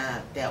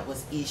that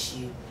was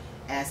issued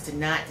as to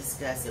not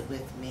discuss it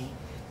with me,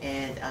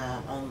 and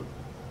I'm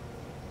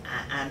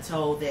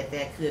told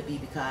that could be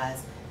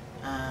because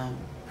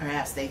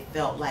perhaps they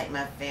felt like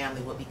my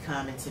family would be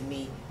coming to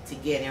me to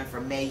get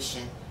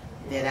information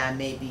that I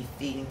may be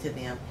feeding to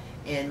them.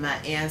 And my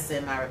answer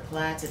and my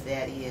reply to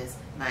that is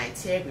my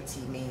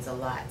integrity means a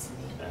lot to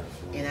me.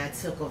 Absolutely. And I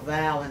took a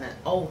vow and an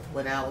oath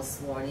when I was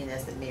sworn in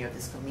as the mayor of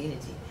this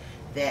community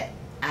that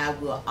I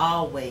will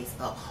always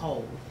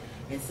uphold.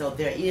 And so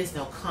there is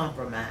no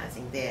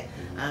compromising that.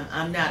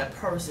 I'm not a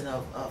person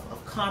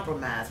of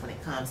compromise when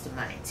it comes to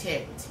my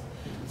integrity.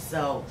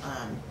 So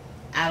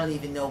I don't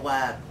even know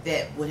why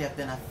that would have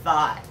been a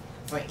thought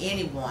for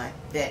anyone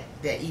that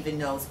even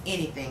knows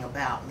anything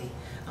about me.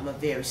 I'm a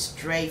very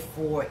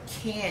straightforward,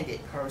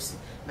 candid person.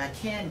 My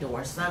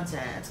candor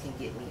sometimes can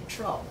get me in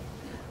trouble.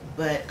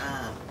 But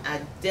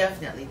I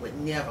definitely would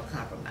never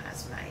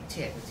compromise my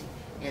integrity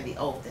and the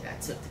oath that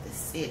I took to the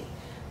city.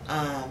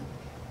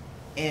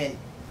 And,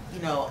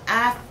 you know,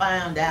 I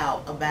found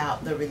out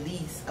about the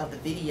release of the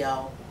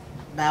video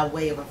by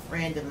way of a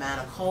friend of mine,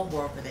 a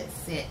co-worker that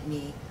sent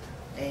me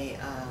a,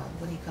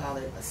 what do you call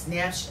it, a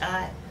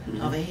snapshot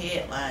of a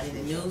headline in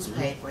the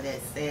newspaper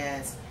that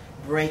says,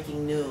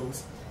 breaking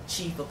news,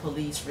 Chief of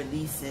Police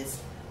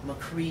releases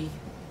McCree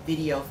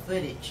video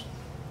footage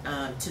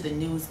to the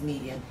news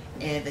media.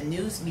 And the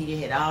news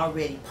media had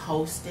already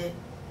posted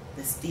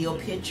the still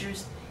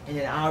pictures and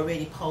had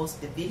already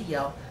posted the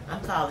video.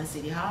 I'm calling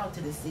City Hall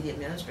to the city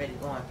administrator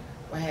going,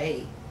 well,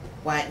 hey,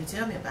 why didn't you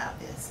tell me about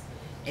this?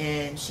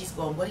 And she's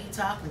going, what are you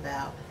talking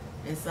about?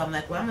 And so I'm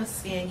like, well, I'm going to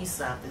send you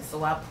something.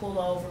 So I pull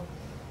over,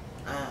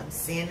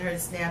 send her the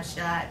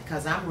snapshot,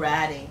 because I'm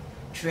riding,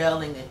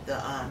 trailing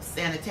the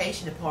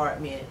sanitation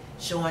department,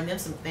 showing them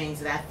some things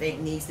that I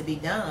think needs to be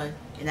done,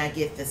 and I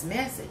get this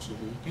message.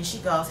 And she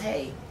goes,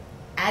 hey,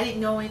 I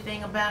didn't know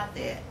anything about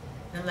that.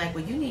 And I'm like,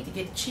 well, you need to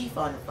get the chief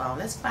on the phone.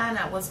 Let's find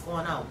out what's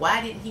going on.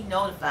 Why didn't he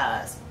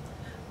notify us?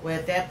 Well,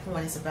 at that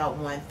point, it's about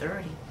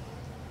 1:30.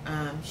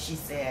 She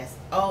says,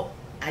 oh,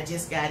 I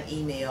just got an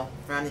email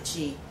from the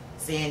chief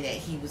saying that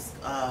he was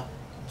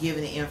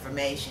giving the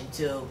information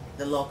to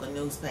the local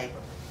newspaper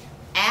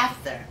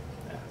after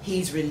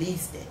he's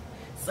released it.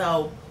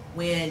 So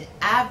when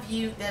I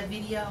viewed that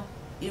video,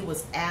 it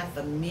was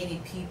after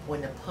many people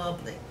in the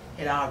public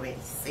had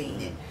already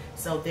seen it.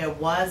 So there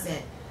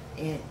wasn't,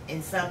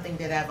 and something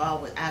that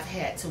I've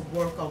had to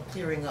work on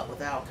clearing up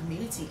with our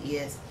community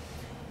is,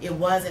 it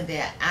wasn't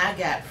that I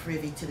got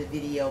privy to the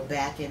video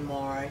back in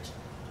March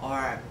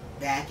or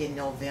back in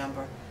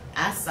November.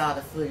 I saw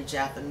the footage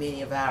after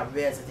many of our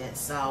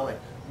residents saw it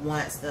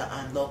once the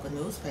local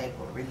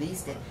newspaper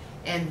released it.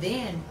 And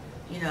then,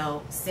 you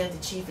know, sent the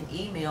chief an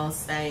email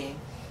saying,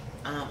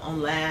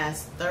 on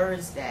last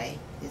Thursday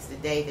is the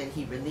day that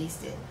he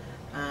released it,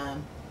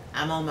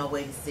 I'm on my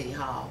way to City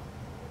Hall.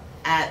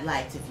 I'd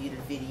like to view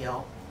the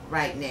video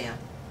right now.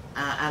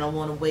 I don't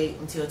want to wait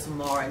until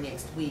tomorrow or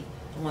next week.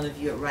 I want to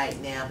view it right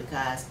now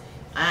because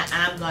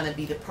I'm going to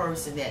be the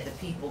person that the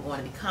people are going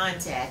to be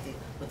contacted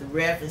with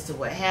reference to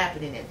what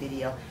happened in that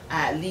video.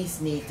 I at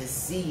least need to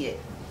see it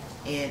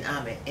and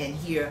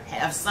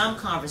have some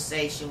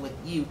conversation with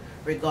you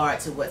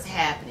regard to what's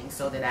happening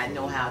so that I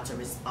know how to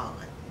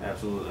respond.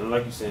 Absolutely, and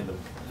like you said,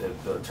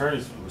 the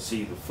attorneys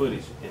received the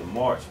footage in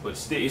March, but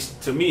still,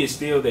 to me, it's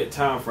still that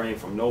time frame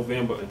from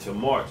November until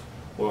March.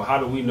 Well, how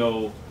do we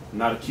know?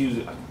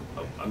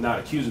 I'm not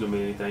accusing them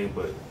of anything,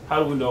 but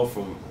how do we know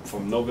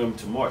from November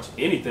to March?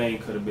 Anything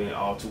could have been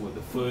altered with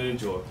the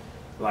footage, or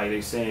like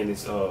they're saying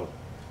it's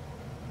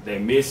they're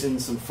missing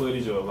some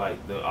footage, or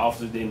like the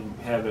officers didn't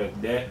have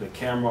the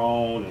camera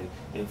on,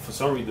 and for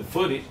some reason the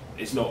footage,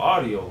 it's no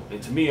audio.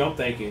 And to me, I'm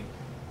thinking,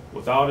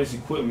 with all this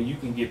equipment, you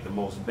can get the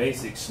most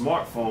basic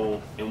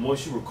smartphone, and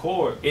once you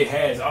record, it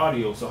has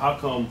audio. So how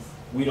come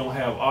we don't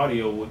have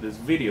audio with this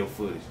video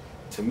footage?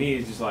 To me,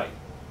 it's just like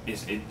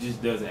it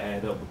just doesn't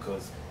add up,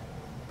 because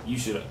it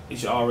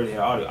should already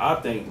have audio. I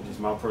think, just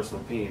my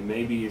personal opinion,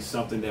 maybe it's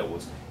something that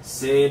was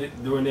said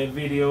during that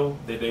video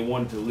that they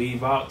wanted to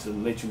leave out to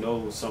let you know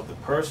it was something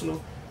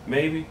personal,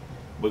 maybe,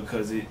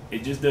 because it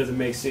just doesn't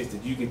make sense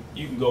that you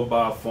can go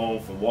buy a phone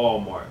from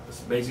Walmart,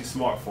 a basic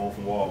smartphone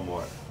from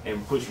Walmart,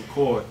 and push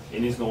record,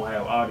 and it's gonna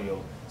have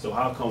audio. So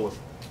how come with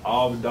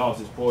all the dollars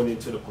that's poured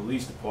into the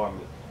police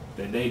department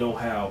that they don't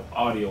have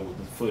audio with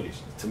the footage?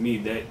 To me,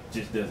 that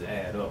just doesn't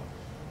add up.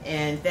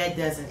 And that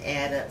doesn't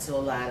add up to a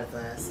lot of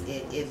us.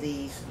 It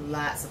leaves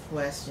lots of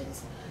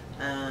questions.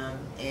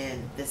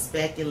 And the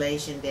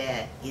speculation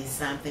that is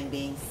something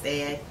being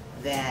said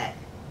that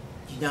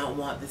you don't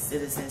want the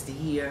citizens to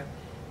hear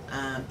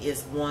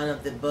is one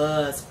of the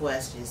buzz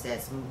questions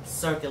that's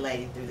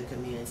circulating through the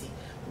community.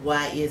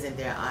 Why isn't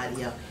there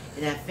audio?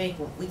 And I think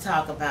when we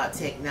talk about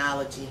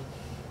technology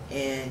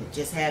and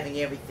just having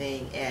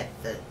everything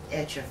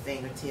at your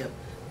fingertip,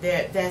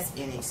 that's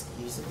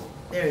inexcusable.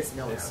 There is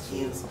no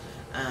excuse.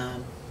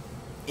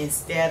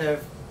 Instead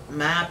of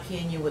my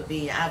opinion would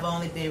be, I've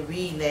only been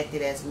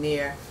re-elected as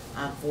mayor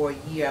for a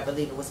year. I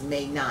believe it was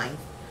May 9th.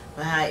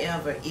 But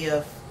however,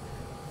 if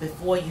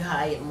before you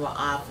hired more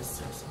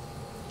officers,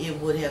 it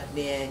would have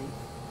been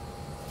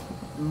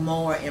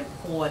more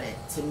important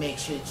to make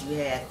sure that you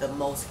had the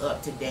most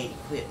up-to-date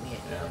equipment.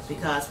 Absolutely.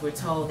 Because we're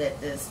told that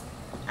this,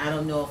 I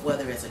don't know if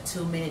whether it's a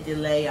 2-minute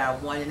delay or a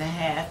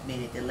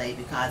 1.5-minute delay,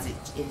 because it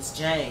has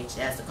changed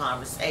as the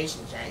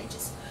conversation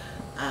changes.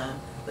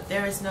 But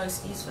there is no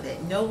excuse for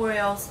that. Nowhere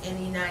else in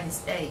the United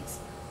States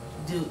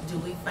do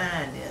we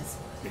find this,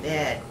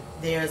 that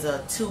there's a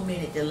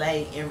 2-minute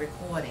delay in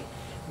recording,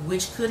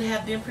 which could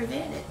have been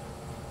prevented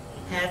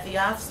had the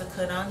officer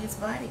cut on his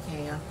body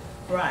cam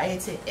prior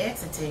to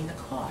exiting the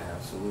car.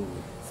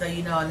 Absolutely. So,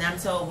 you know, and I'm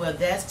told, well,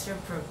 that's to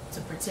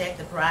protect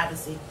the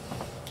privacy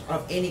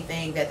of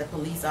anything that the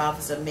police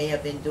officer may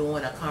have been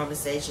doing, a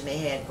conversation they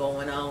had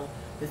going on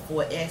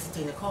before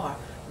exiting the car.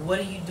 What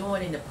are you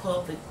doing in the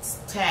public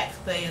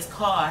taxpayer's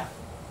car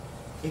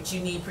that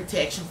you need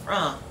protection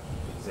from?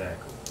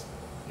 Exactly.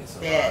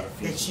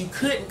 That you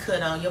couldn't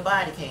cut on your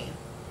body cam.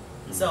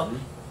 So,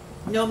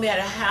 no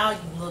matter how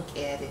you look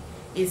at it,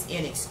 it's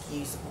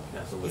inexcusable.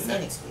 Absolutely. It's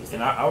inexcusable.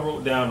 And I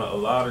wrote down a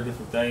lot of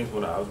different things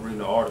when I was reading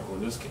the article.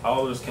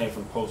 All of this came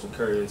from Post and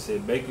Courier. It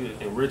said Baker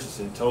and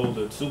Richardson told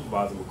the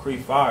supervisor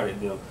McCree fired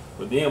at them,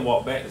 but then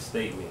walked back the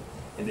statement.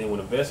 And then when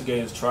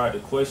investigators tried to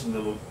question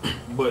them,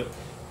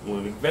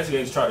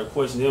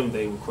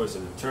 they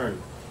requested an attorney.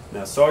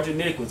 Now, Sergeant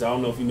Nichols, I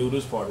don't know if you knew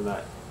this part or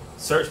not,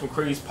 searched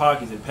McCree's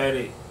pockets and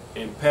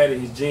patted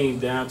his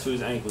jeans down to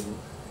his ankles.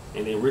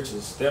 And then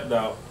Richardson stepped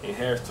out, and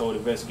Harris told the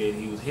investigator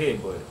he was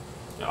headbutted.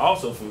 And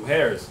also from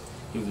Harris,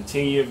 he was a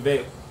 10-year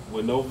vet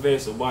with no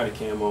vest or body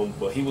cam on,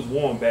 but he was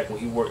warned back when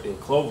he worked in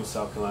Clover,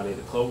 South Carolina, at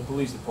the Clover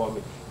Police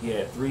Department. He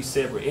had 3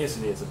 separate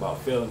incidents about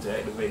failing to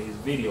activate his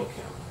video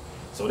camera.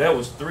 So that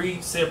was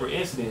 3 separate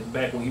incidents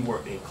back when he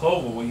worked in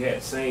Clover, where he had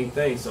the same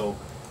thing. So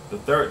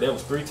that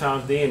was 3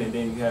 times then, and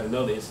then you had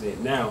another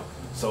incident now.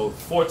 So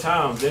 4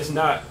 times, that's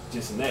not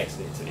just an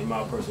accident, in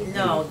my personal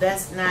opinion. No,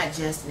 that's not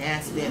just an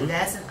accident.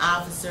 That's an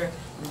officer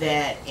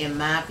that, in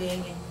my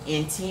opinion,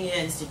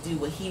 intends to do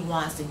what he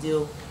wants to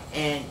do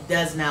and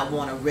does not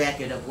want a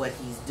record of what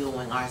he's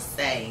doing or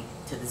saying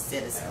to the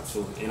citizens.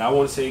 Absolutely. And I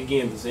want to say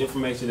again, this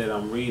information that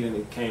I'm reading,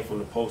 it came from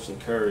the Post and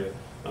Courier.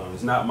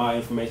 It's not my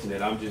information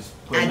that I'm just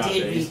putting out there. I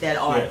did read that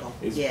article.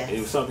 Yeah, it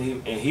was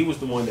something, and he was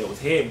the one that was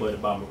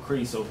headbutted by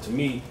McCree. So to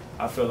me,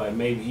 I felt like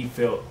maybe he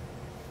felt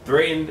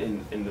threatened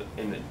and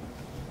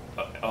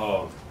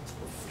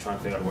trying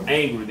to figure out the word,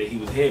 angry that he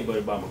was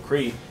headbutted by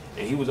McCree,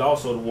 and he was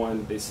also the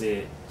one that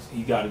said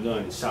he got a gun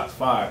and shots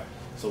fired.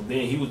 So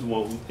then he was the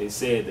one who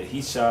said that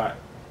he shot,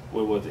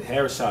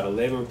 Harris shot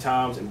 11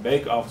 times, and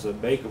Officer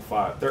Baker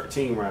fired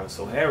 13 rounds.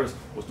 So Harris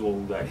was the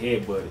one who got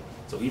headbutted.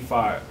 So he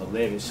fired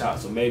 11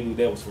 shots. So maybe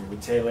that was from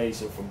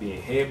retaliation from being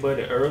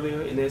headbutted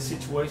earlier in that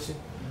situation.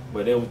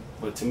 But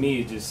to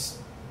me,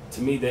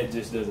 that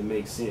just doesn't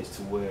make sense,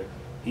 to where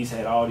he's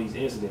had all these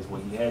incidents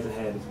where he hasn't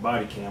had his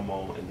body cam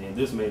on, and then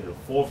this made it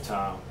a 4th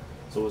time.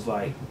 So it's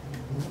like,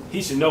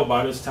 he should know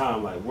by this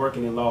time, like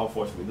working in law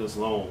enforcement this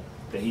long,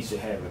 that he should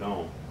have it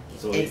on.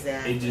 So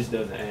exactly. it just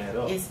doesn't add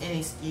up. It's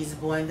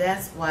inexcusable, and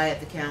that's why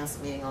at the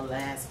council meeting on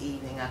last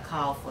evening, I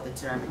called for the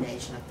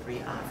termination of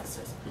 3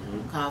 officers.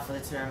 Called for the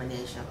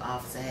termination of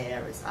Officer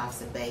Harris,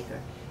 Officer Baker,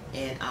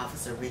 and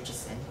Officer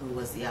Richardson, who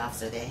was the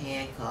officer that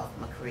handcuffed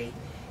McCree,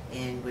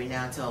 and we're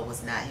now told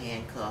was not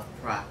handcuffed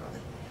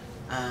properly.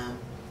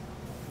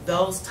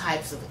 Those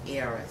types of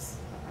errors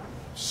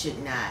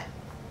should not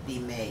be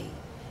made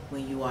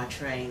when you are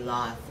trained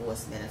law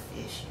enforcement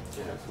officials.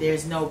 Yeah,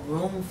 there's no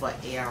room for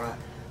error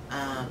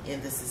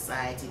in the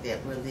society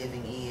that we're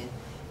living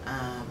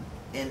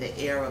in the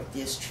era of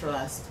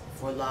distrust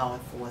for law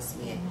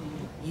enforcement.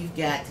 You've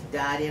got to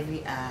dot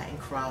every I and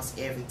cross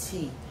every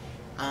T.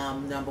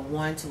 Number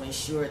 1, to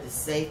ensure the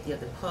safety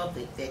of the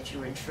public that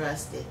you're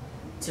entrusted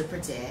to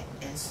protect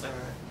and serve,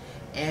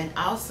 and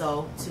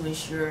also to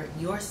ensure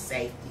your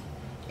safety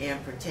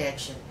and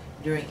protection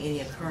during any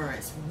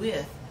occurrence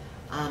with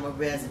a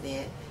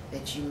resident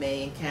that you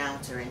may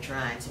encounter in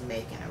trying to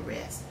make an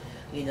arrest.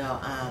 You know,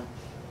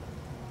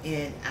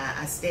 and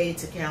I stated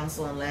to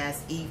council on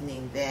last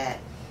evening that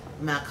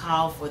my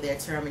call for their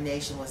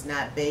termination was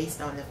not based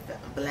on the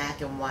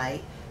black and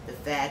white, the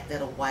fact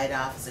that a white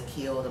officer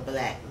killed a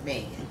black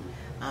man.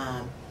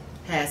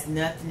 Has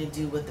nothing to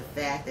do with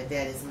the fact that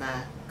that is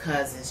my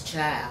cousin's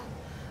child.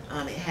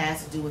 It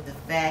has to do with the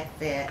fact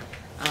that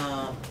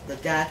the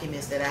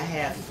documents that I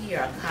have here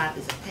are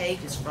copies of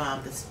pages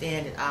from the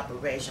Standard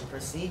Operation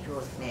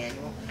Procedures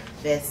Manual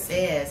that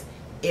says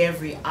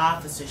every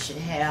officer should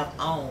have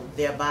on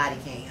their body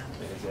cam.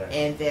 Exactly.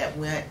 And that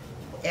when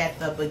at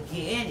the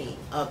beginning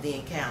of the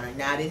encounter,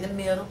 not in the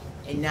middle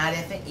and not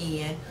at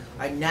the end,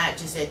 or not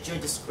just at your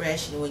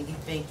discretion when you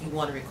think you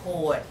want to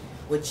record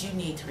what you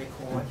need to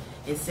record.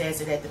 It says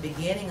that at the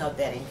beginning of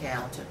that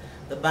encounter,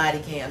 the body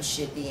cam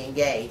should be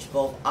engaged,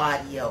 both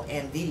audio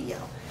and video.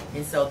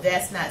 And so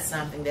that's not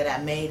something that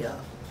I made up.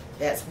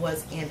 That's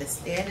what's in the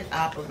Standard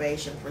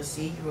Operation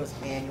Procedures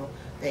Manual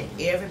that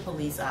every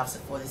police officer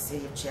for the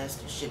city of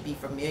Chester should be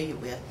familiar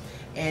with,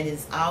 and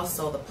is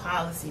also the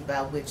policy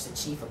by which the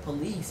chief of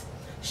police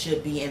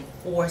should be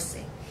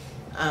enforcing.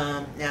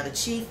 Now the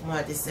chief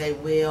wanted to say,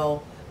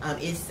 well,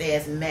 it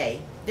says may.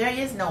 There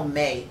is no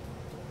may.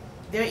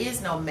 There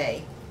is no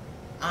may.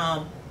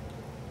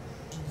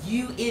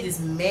 It is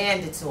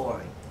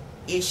mandatory.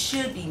 It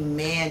should be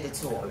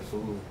mandatory.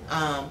 Absolutely.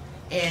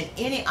 And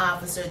any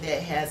officer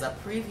that has a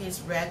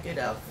previous record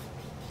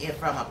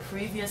from a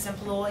previous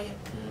employer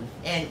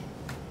and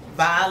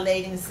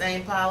violating the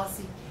same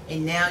policy,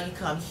 and now you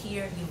come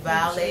here, you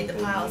violate the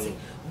policy.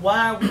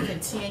 Why are we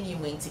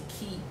continuing to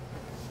keep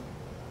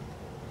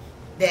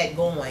that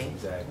going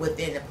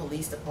within the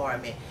police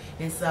department?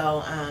 And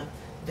so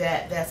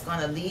that's going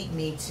to lead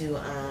me to,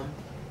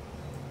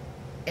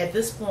 at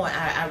this point,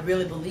 I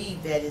really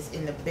believe that it's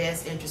in the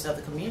best interest of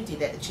the community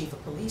that the chief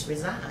of police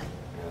resign.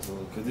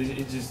 Absolutely, because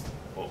it just,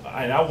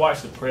 and I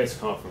watched the press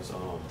conference.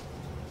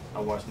 I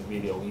watched the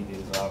video he did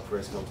his live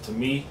press conference. To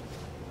me,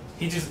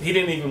 he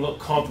didn't even look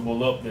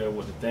comfortable up there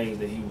with the things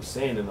that he was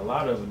saying, and a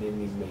lot of it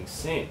didn't even make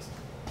sense.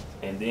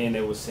 And then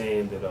they were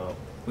saying that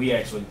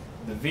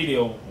the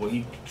video where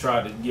he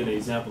tried to get an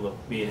example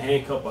of being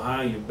handcuffed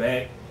behind your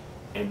back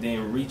and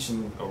then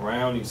reaching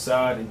around your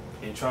side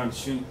and trying to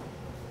shoot.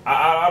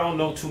 I don't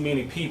know too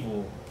many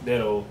people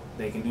that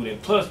can do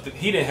that. Plus,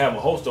 he didn't have a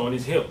holster on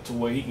his hip to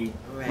where he can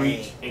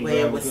reach and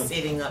where grab it was a gun.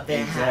 sitting up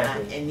there high,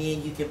 and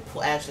then you can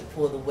actually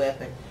pull the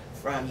weapon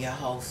from your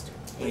holster.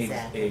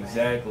 Exactly.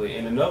 Right.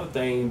 And another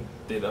thing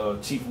that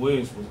Chief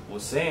Williams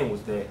was saying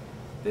was that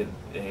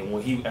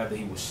after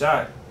he was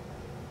shot,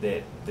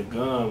 that the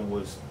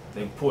gun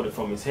they pulled it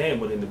from his hand,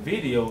 but in the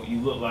video you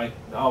look like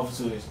the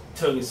officer is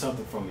tugging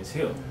something from his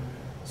hip.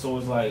 So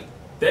it's like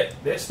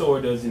that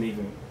story doesn't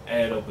even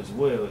add up as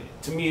well.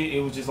 To me,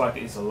 it was just like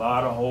it's a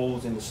lot of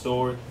holes in the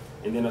story.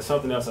 And then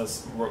something else I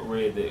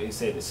read that it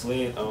said the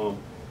sled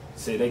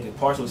said they could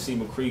partially see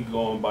McCree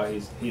going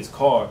by his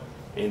car,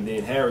 and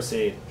then Harris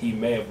said he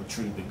may have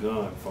retrieved the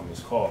gun from his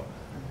car.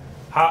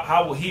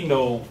 How would he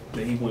know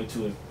that he went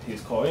to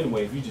his car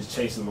anyway if you just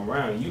chase him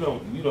around? You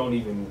don't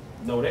even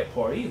know that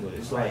part either.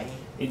 It's like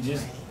it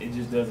just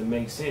doesn't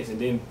make sense. And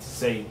then to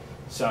say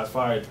shots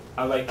fired,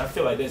 I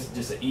feel like that's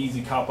just an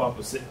easy cop out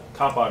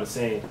of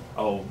saying,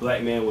 oh,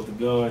 black man with a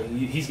gun,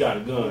 he's got a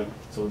gun,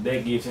 so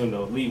that gives him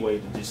the leeway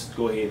to just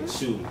go ahead and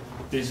shoot him.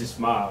 This is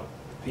my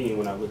opinion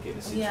when I look at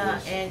the situation.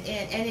 Yeah,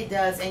 and it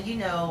does. And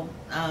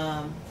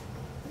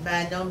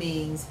by no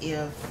means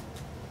if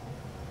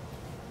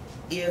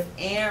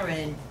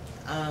Aaron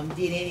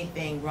did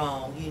anything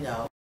wrong,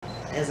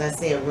 as I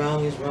said,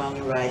 wrong is wrong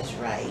and right is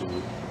right.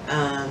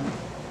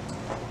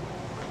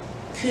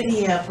 Could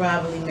he have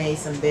probably made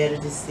some better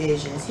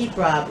decisions? He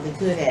probably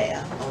could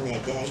have on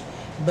that day.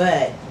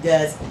 But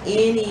does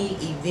any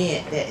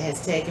event that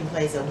has taken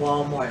place at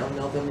Walmart on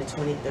November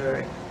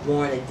 23rd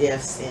warrant a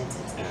death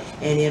sentence?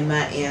 And in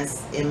my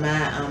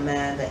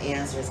mind, the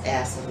answer is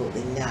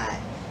absolutely not.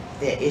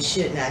 That it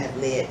should not have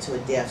led to a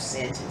death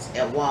sentence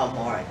at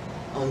Walmart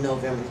on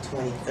November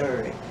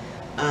 23rd.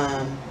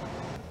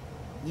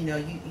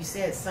 You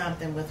said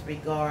something with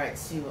regard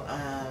to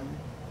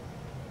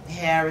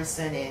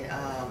Harrison and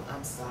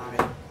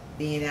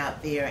being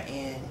out there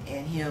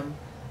and him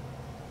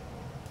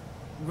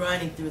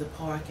running through the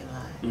parking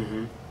lot.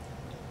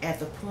 At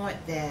the point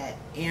that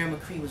Ariane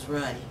McCree was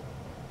running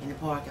in the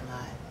parking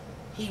lot,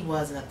 he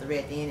wasn't a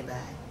threat to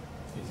anybody.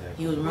 Exactly.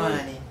 He was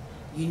running.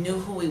 You knew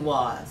who he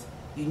was.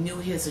 You knew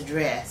his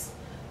address.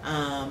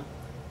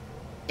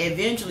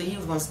 Eventually he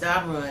was going to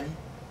stop running.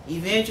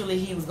 Eventually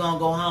he was going to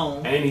go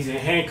home. And he's in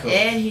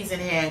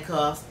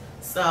handcuffs.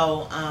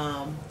 So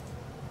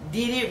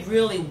did it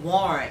really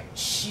warrant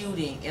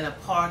shooting in a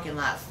parking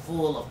lot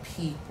full of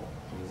people?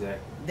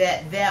 Exactly.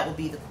 That would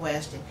be the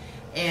question.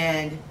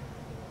 And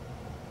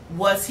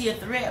was he a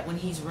threat when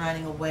he's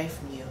running away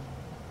from you?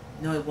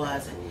 No, he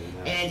wasn't.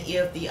 And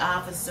if the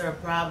officer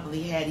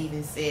probably had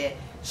even said,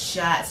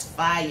 shots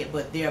fired,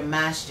 but they're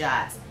my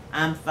shots,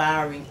 I'm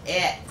firing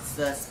at the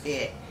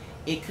suspect,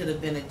 it could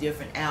have been a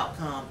different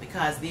outcome,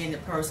 because then the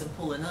person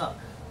pulling up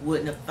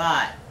wouldn't have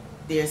thought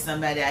there's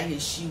somebody out here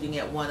shooting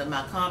at one of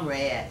my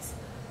comrades,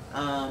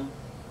 and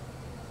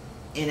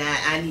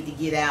I need to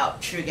get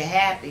out trigger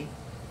happy,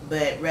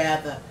 but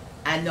rather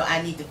I know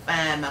I need to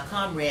find my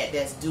comrade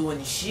that's doing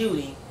the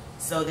shooting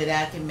so that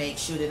I can make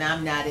sure that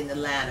I'm not in the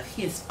line of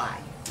his fire.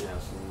 Yeah,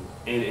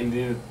 absolutely. And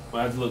then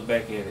when I look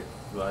back at it,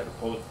 like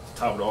the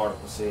top of the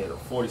article said, a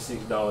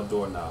 $46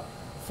 doorknob,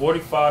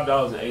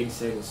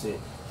 $45.87.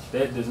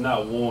 That does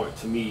not warrant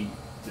to me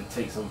to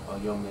take a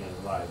young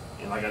man's life.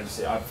 And like I just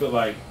said, I feel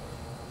like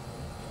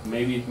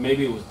maybe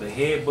it was the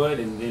headbutt,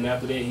 and then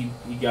after that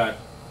he got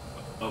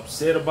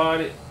upset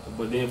about it.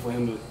 But then for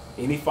him to,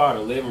 and he fired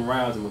 11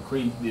 rounds, and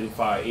McCree didn't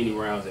fire any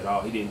rounds at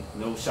all.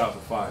 No shots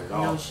were fired at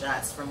all. No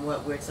shots, from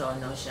what we're told,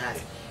 no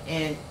shots.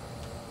 And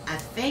I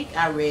think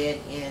I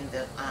read in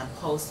the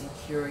Post and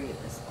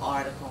Curious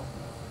article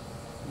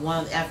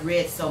I've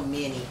read so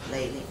many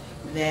lately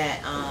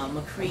that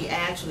McCree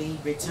actually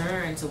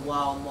returned to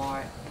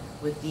Walmart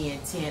with the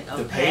intent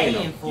of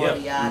paying for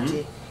the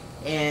object,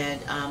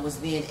 and was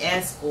being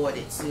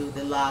escorted to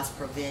the loss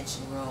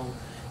prevention room.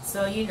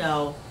 So, you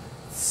know,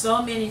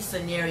 so many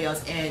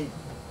scenarios, and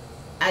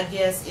I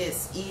guess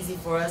it's easy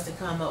for us to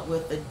come up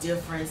with the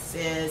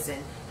differences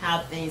and how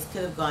things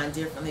could have gone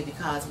differently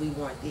because we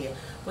weren't there.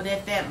 But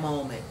at that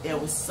moment, there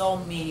were so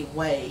many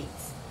ways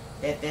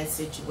that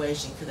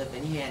situation could have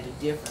been handled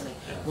differently.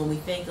 When we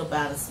think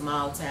about a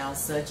small town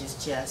such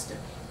as Chester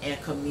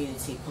and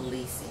community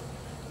policing,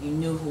 you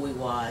knew who he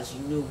was,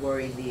 you knew where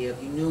he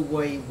lived, you knew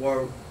where he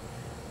worked.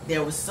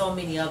 There were so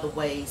many other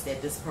ways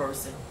that this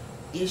person,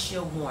 issue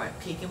a warrant,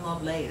 pick him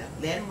up later,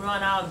 let him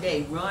run all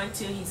day, run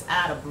till he's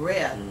out of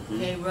breath,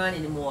 can't run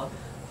anymore.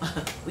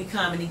 We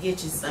coming to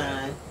get you,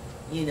 son.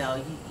 You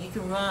know, you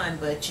can run,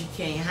 but you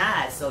can't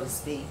hide, so to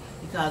speak,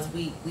 because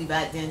we've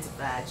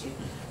identified you.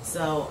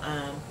 So,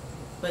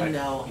 but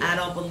no, I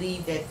don't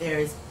believe that there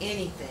is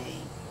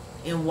anything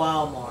in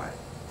Walmart.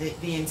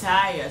 The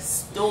entire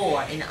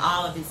store and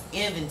all of its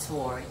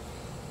inventory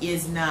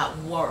is not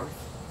worth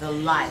the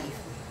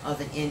life of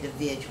an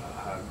individual.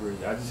 I agree.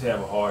 I just have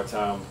a hard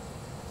time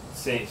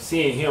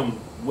seeing him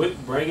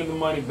with bringing the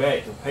money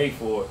back to pay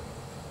for it,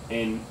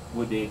 and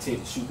with the intent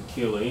to shoot to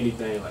kill or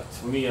anything. Like,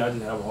 to me, I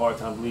just have a hard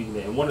time believing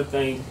that. And one of the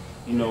things,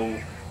 you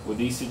know, with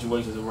these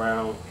situations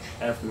around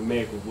African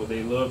Americans, what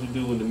they love to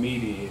do in the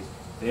media is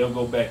they'll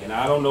go back, and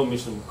I don't know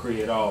Mr.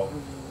 McCree at all,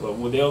 but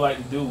what they'll like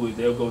to do is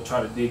they'll go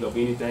try to dig up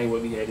anything,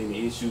 whether he had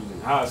any issues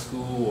in high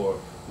school or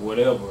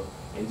whatever,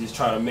 and just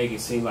try to make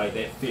it seem like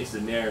that fits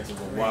the narrative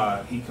of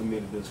why he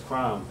committed this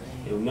crime.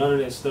 And none of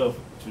that stuff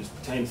which was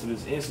pertaining to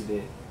this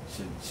incident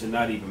should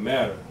not even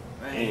matter.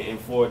 And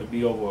for it to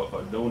be over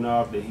a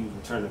doorknob that he was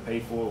returning to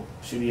pay for,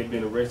 should he have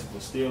been arrested for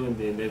stealing,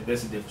 then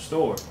that's a different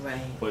story.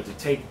 But to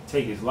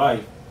take his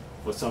life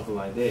for something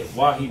like that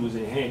while he was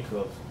in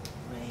handcuffs,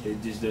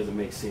 it just doesn't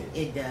make sense.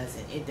 It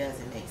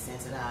doesn't make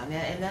sense at all.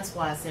 And that's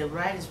why I said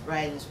right is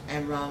right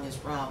and wrong is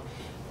wrong.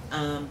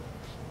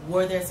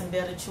 Were there some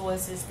better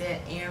choices that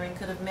Aaron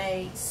could have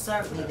made?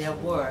 Certainly there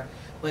were.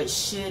 But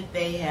should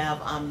they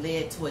have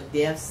led to a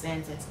death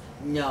sentence?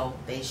 No,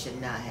 they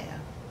should not have.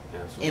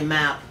 Absolutely. In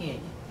my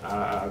opinion.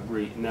 I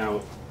agree.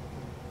 Now,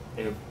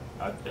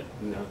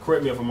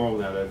 correct me if I'm wrong.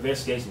 Now, the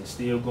investigation is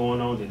still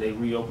going on. Did they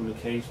reopen the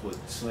case with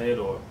SLED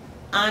or?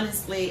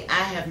 Honestly,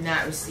 I have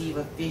not received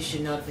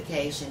official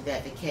notification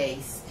that the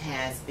case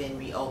has been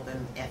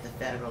reopened at the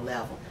federal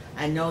level.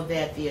 I know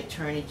that the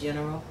Attorney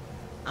General,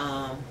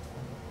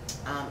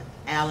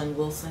 Alan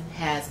Wilson,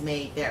 has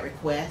made that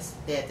request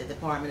that the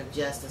Department of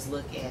Justice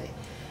look at it.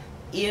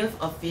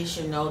 If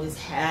official notice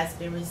has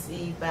been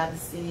received by the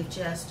City of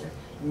Chester,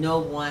 no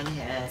one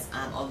has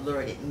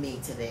alerted me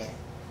to that,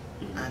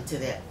 to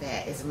that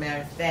fact. As a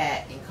matter of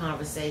fact, in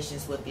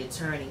conversations with the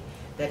attorney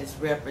that is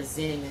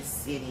representing the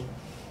city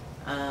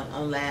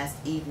on last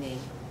evening,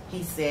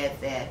 he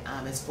said that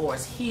as far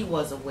as he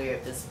was aware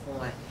at this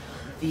point,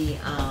 the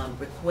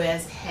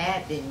request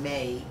had been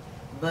made,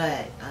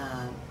 but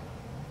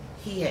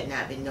he had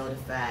not been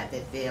notified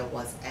that there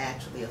was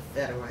actually a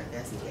federal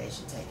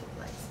investigation taking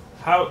place.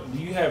 How do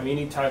you have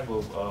any type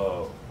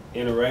of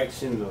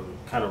interaction or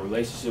kind of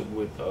relationship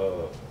with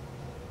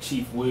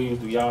Chief Williams?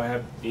 Do y'all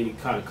have any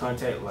kind of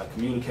contact, like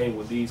communicating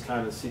with these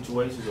kind of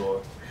situations,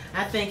 or?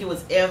 I think it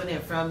was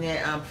evident from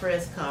that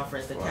press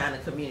conference the kind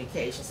of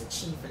communications the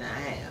chief and I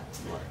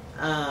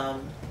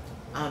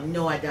have.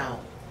 No, I don't.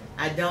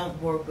 I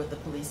don't work with the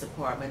police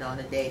department on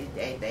a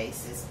day-to-day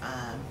basis,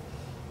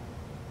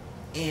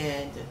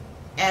 and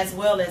as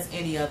well as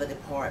any other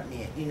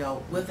department. You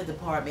know, with the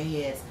department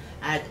heads,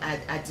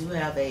 I do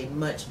have a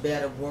much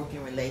better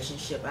working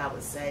relationship, I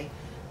would say,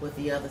 with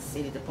the other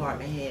city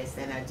department heads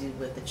than I do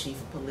with the chief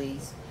of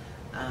police.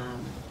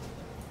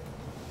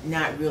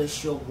 Not really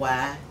sure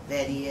why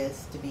that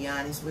is, to be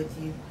honest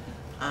with you.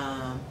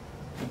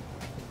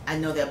 I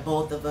know that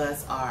both of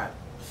us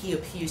he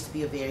appears to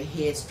be a very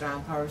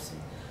headstrong person.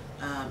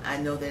 I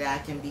know that I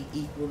can be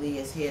equally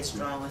as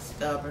headstrong and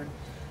stubborn.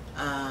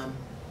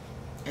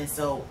 And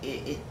so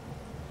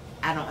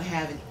I don't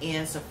have an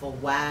answer for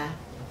why,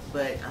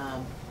 but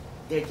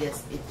it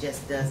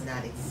just does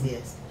not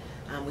exist.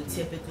 We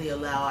typically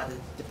allow our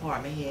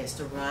department heads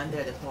to run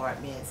their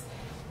departments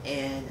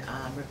and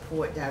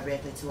report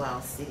directly to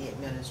our city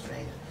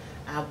administrator.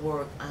 I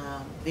work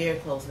very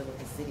closely with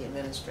the city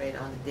administrator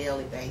on a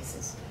daily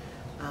basis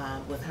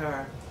with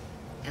her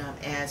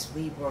as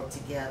we work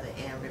together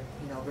and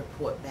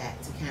report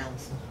back to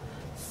council.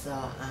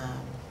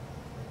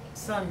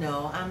 So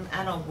no,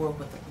 I don't work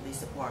with the police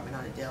department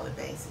on a daily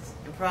basis,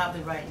 and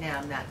probably right now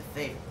I'm not the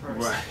favorite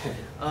person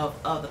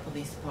of the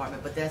police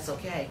department, but that's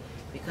okay,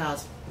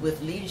 because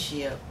with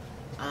leadership,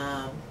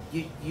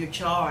 you're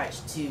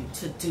charged to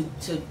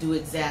do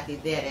exactly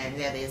that, and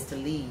that is to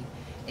lead.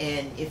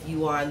 And if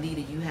you are a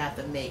leader, you have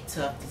to make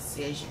tough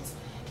decisions,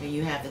 and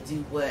you have to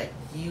do what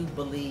you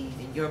believe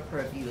in your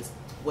purview is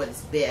what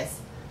is best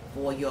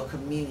for your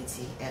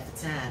community at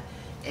the time.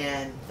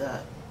 And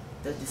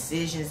the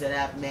decisions that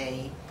I've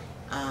made,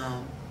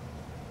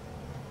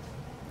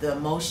 the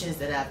motions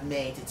that I've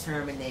made to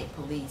terminate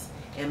police,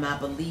 and my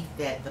belief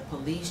that the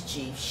police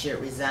chief should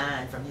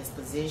resign from his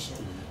position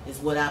is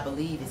what I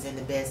believe is in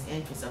the best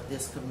interest of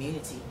this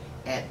community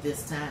at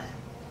this time.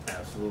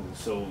 Absolutely.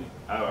 So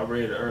I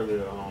read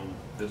earlier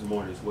this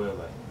morning as well,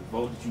 like the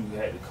vote that you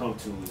had to come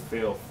to, it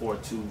fell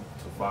 4-2 to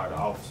fire the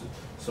officer.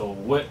 So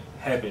what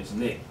happens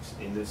next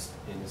in this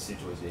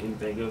situation?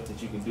 Anything else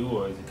that you can do,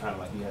 or is it kind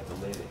of like you have to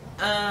let it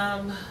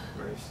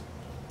rest?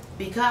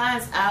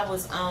 Because I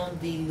was on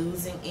the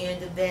losing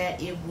end of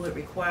that, it would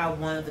require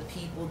one of the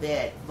people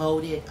that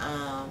voted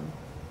on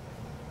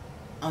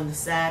the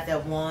side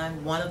that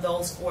won, one of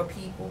those 4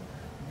 people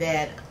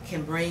that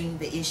can bring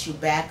the issue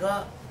back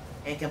up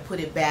and can put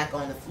it back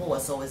on the floor,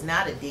 so it's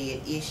not a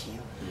dead issue.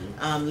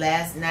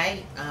 Last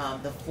night,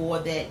 the 4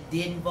 that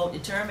didn't vote to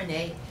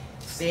terminate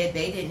said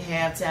they didn't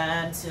have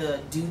time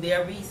to do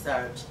their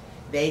research.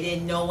 They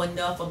didn't know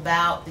enough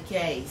about the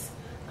case.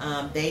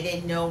 They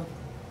didn't know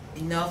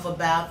enough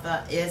about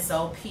the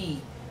SOP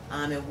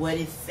and what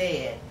it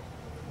said.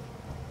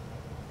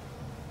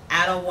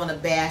 I don't want to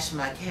bash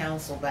my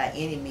counsel by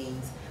any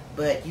means,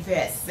 but you've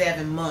had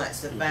 7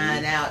 months to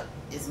find out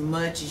as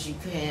much as you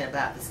can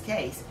about this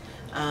case.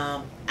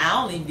 I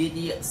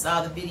only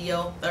saw the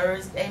video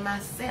Thursday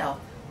myself,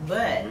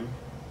 but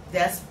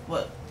that's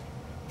what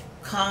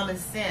common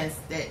sense,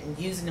 that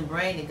using the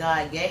brain that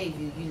God gave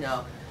you, you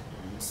know,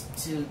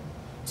 to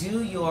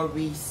do your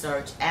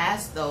research,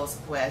 ask those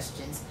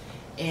questions,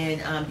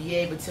 and be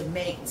able to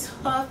make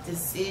tough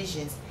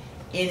decisions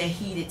in a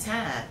heated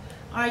time.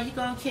 Are you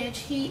going to catch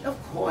heat?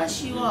 Of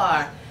course you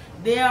are.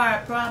 There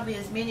are probably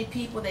as many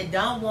people that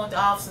don't want the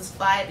officers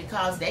fired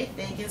because they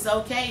think it's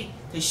okay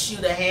to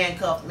shoot a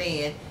handcuffed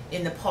man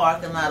in the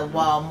parking lot of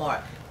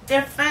Walmart.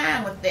 They're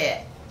fine with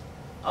that.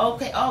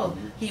 Okay, oh,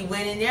 he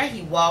went in there,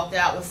 he walked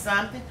out with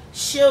something,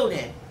 shoot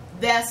him.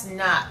 That's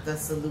not the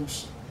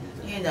solution,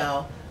 you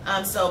know.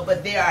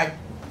 But there are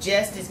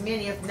just as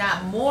many, if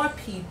not more,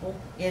 people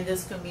in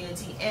this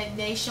community and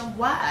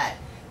nationwide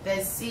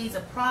that sees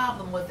a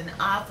problem with an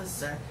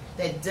officer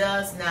that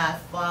does not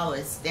follow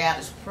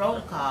established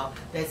protocol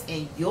that's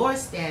in your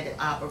standard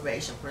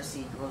operation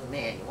procedural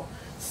manual.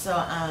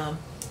 So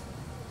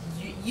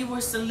you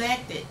were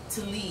selected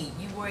to lead.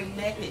 You were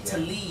elected to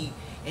lead,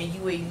 and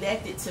you were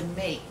elected to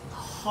make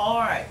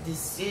hard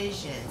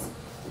decisions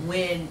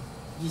when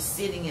you're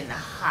sitting in the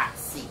hot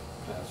seat.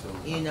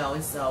 Absolutely. You know,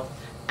 and so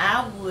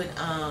I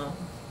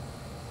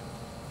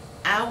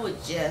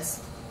would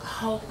just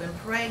hope and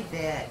pray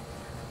that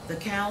the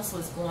council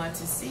is going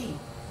to see,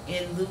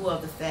 in lieu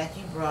of the fact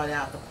you brought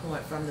out the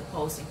point from the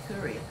Post and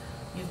Courier,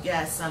 you've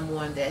got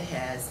someone that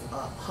has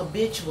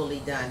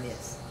habitually done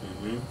this.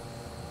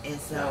 And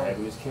so not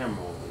having his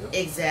camera on. Yep.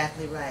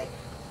 Exactly right.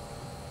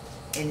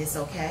 And it's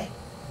okay.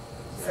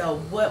 Exactly. So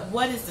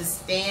what is the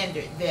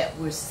standard that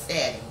we're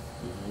setting?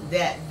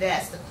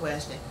 That's the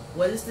question.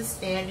 What is the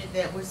standard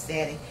that we're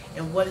setting,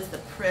 and what is the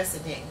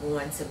precedent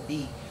going to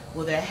be?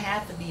 Will there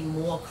have to be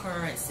more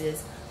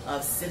occurrences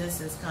of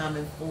citizens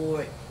coming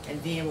forward,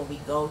 and then when we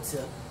go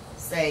to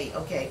say,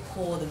 okay,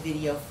 pull the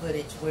video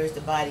footage, where's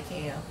the body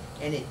cam,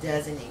 and it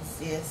doesn't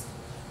exist?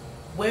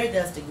 Where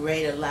does the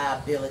greater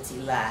liability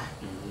lie?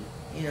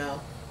 You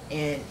know,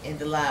 and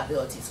the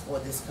liabilities for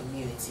this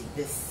community,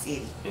 this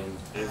city.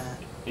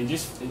 And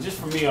just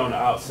for me on the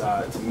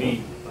outside, to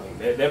me,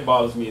 like, that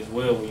bothers me as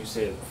well when you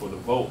said for the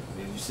vote.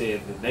 You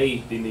said that they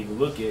didn't even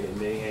look at it, and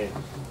they had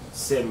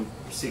 7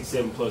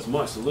 plus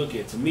months to look at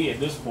it. To me, at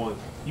this point,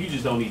 you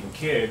just don't even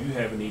care if you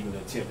haven't even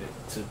attempted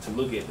to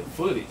look at the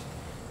footage.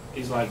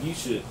 It's like you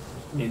should,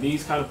 in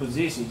these kind of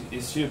positions,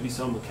 it should be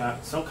some kind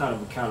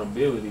of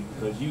accountability,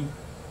 because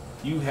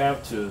you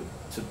have to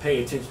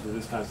pay attention to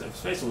this kind of stuff,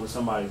 especially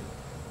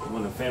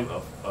when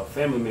a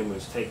family member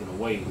is taken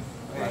away,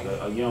 like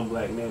a young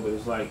black man. But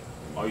it's like,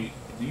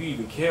 do you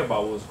even care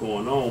about what's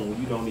going on when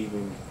you don't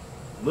even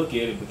look at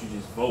it, but you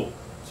just vote?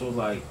 So it's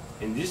like,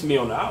 and just me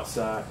on the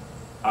outside,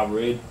 I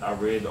read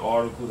the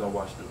articles, I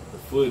watched the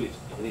footage,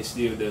 and it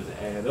still doesn't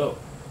add up.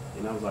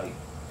 And I was like,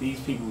 these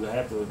people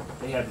have to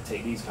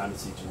take these kind of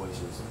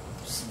situations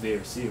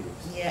very serious.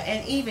 Yeah,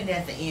 and even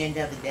at the end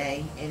of the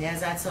day, and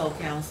as I told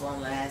council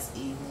on last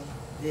evening,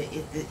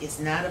 it's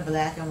not a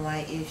black and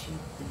white issue.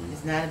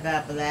 It's not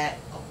about a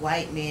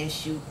white man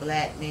shoot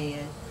black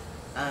man.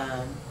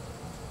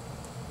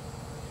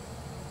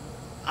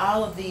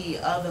 All of the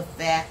other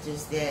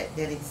factors that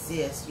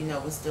exist, you know,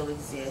 will still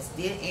exist.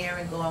 Did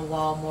Aaron go in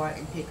Walmart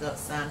and pick up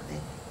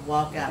something,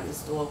 walk out the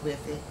store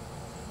with it?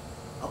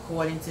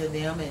 According to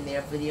them and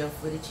their video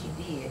footage,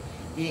 he did.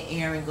 Did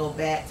Aaron go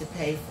back to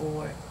pay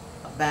for it?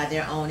 By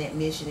their own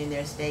admission in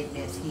their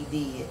statements, he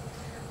did.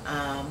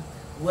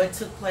 What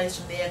took place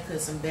from there?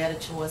 Could some better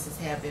choices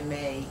have been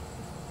made?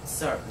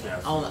 Certainly.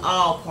 Absolutely. On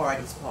all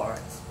parties'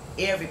 parts.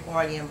 Every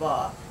party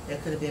involved, there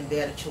could have been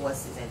better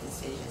choices and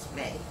decisions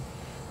made.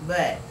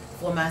 But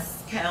for my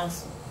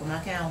counsel,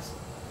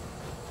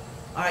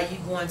 are you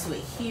going to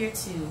adhere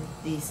to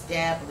the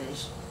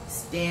established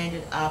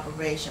standard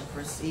operation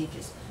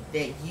procedures?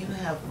 that you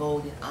have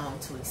voted on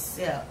to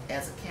accept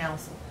as a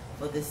council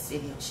for the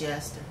city of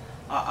Chester?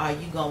 Or are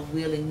you going to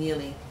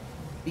willy-nilly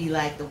be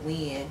like the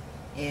wind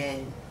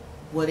and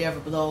whatever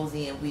blows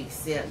in, we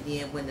accept?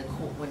 Then when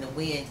the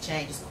wind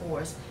changes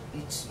course,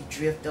 you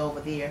drift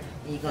over there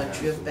and you're going to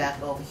drift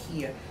back over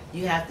here.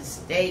 You have to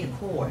stay the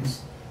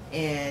course.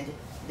 And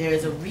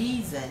there's a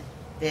reason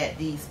that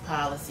these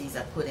policies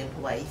are put in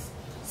place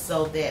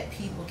so that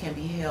people can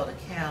be held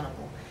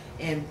accountable.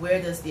 And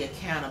where does the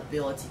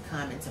accountability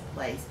come into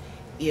place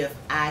if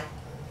I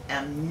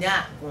am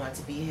not going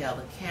to be held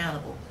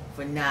accountable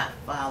for not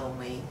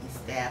following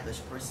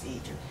established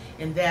procedure?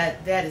 And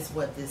that is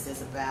what this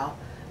is about.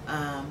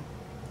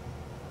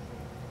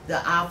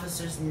 The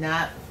officers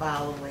not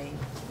following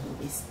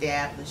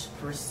established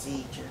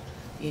procedure.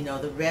 You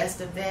know, the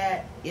rest of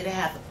that, it'll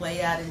have to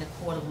play out in the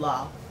court of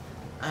law.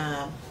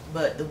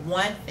 But the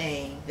one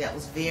thing that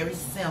was very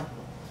simple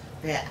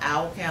that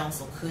our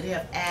council could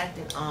have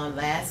acted on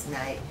last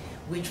night,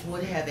 which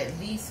would have at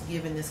least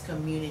given this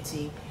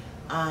community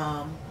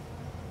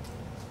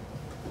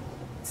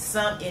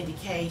some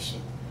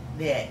indication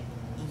that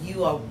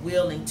you are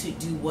willing to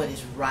do what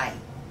is right,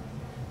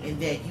 and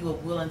that you are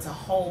willing to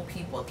hold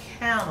people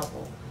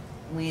accountable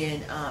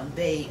when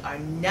they are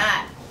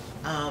not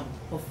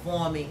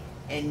performing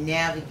and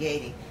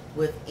navigating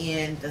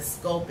within the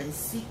scope and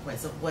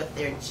sequence of what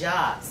their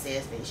job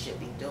says they should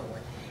be doing.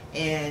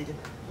 And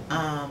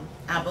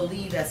I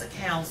believe as a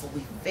council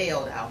we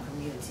failed our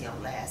community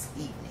on last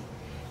evening,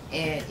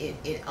 and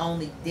it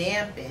only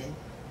dampened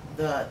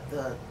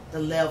the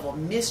level of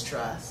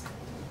mistrust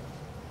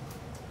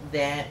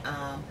that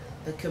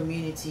the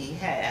community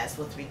has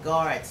with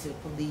regard to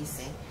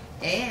policing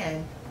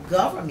and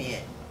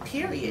government,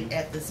 period,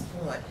 at this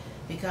point.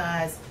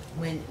 Because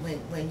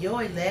when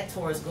your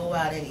electors go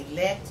out and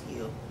elect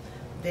you,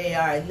 they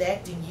are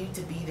electing you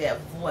to be that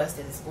voice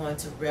that is going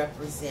to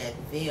represent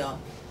them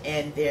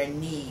and their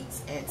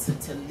needs, and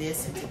to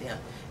listen to them.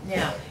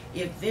 Now,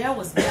 if there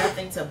was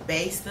nothing to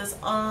base this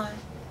on,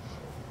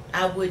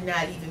 I would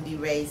not even be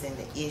raising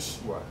the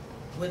issue. Right.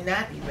 Would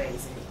not be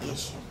raising the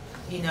issue.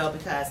 You know,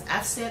 because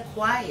I've sat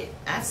quiet.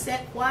 I've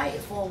sat quiet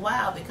for a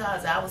while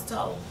because I was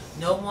told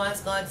no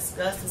one's going to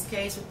discuss this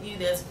case with you.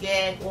 There's a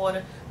gag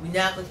order. We're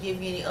not going to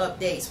give you any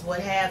updates, what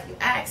have you.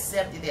 I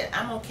accepted that.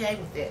 I'm okay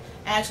with that.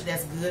 Actually,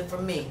 that's good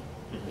for me.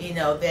 You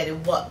know, that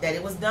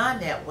it was done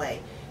that way.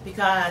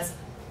 Because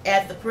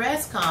at the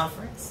press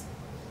conference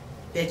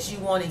that you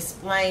want to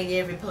explain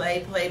every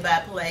play by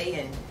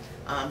play,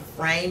 and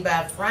frame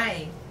by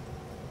frame,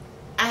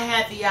 I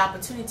had the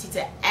opportunity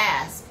to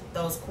ask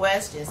those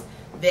questions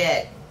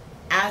that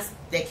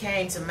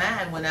came to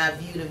mind when I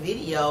viewed a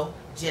video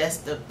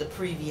just the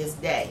previous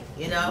day.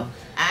 You know,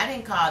 I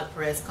didn't call the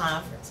press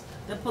conference.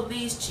 The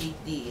police chief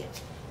did.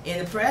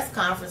 And the press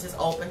conference is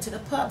open to the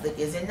public,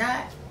 is it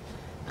not?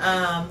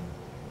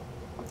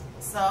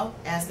 So,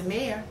 as the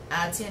mayor,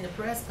 I attend the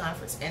press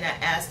conference and I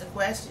asked the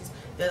questions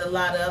that a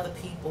lot of other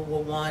people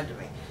were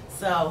wondering.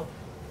 So,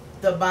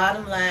 the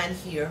bottom line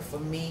here for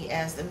me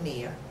as the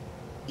mayor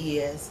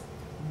is,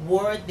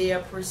 were there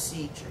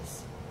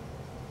procedures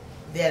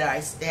that are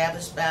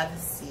established by the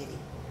city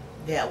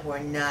that were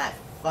not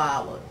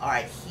followed or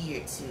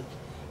adhered to?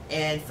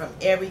 And from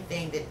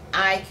everything that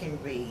I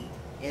can read,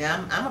 and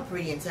I'm a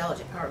pretty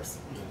intelligent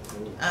person,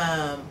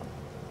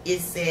 it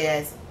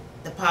says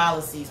the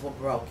policies were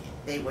broken.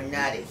 They were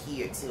not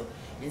adhered to.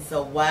 And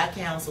so why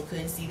council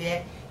couldn't see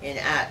that, and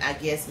I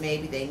guess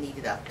maybe they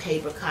needed a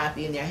paper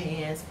copy in their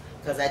hands,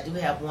 because I do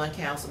have one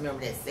council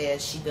member that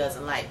says she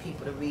doesn't like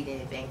people to read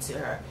anything to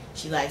her.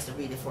 She likes to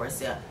read it for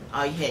herself.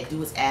 All you had to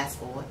do is ask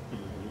for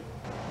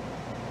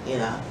it. You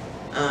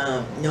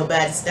know,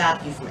 nobody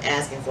stopped you from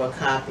asking for a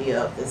copy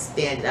of the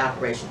standard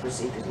operation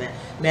procedures.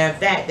 Matter of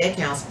fact, that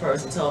council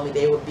person told me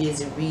they were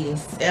busy reading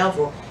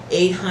several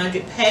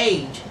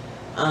 800-page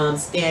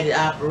standard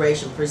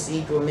operation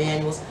procedural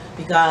manuals,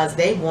 because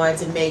they wanted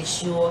to make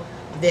sure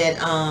that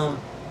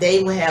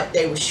they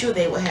were sure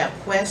they would have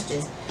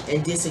questions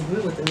and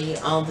disagree with me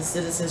on the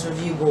Citizens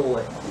Review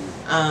Board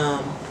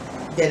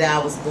that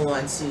I was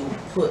going to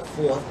put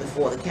forth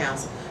before the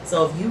council.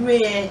 So if you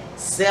read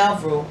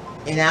several,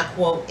 and I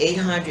quote,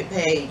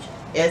 800-page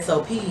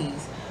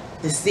SOPs,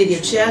 the city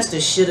of Chester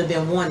should have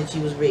been one that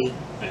you was reading.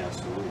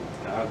 Absolutely,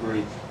 I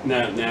agree.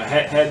 Now,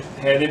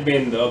 had it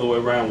been the other way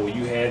around, where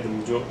you had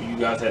you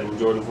guys had the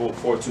majority vote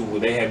for too,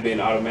 would they have been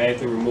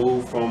automatically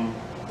removed from?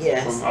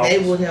 Yes, from office? They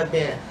would have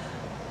been.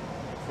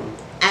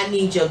 I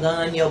need your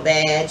gun, your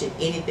badge, and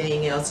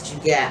anything else that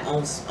you got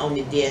on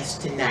the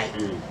desk tonight.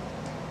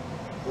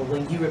 But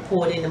when you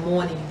report in the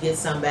morning, you get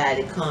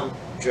somebody to come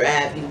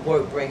drive you to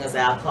work, bring us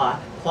our car,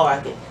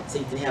 park it, so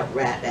you can have a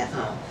ride back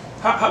home.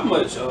 How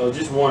much,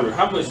 just wondering,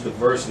 how much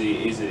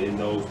diversity is it in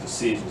those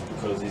decisions?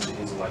 Because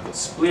is it like a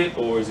split,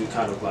 or is it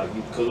kind of like,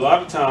 because a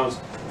lot of times,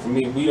 for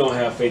me, we don't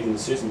have faith in the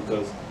system,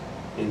 because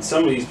in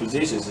some of these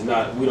positions,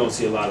 we don't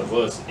see a lot of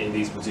us in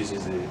these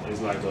positions.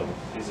 It's like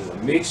is it a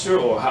mixture,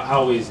 or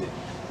how is it?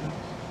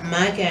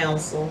 My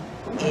council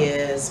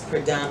is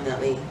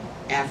predominantly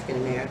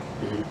African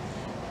American.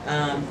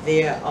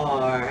 There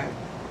are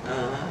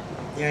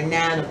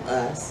 9 of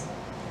us,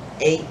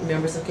 8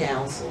 members of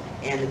council,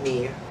 and the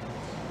mayor.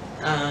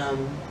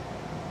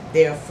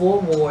 There are 4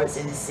 wards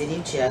in the city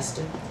of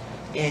Chester,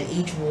 and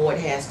each ward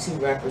has 2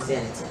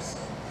 representatives.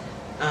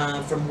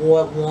 From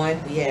Ward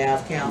 1, we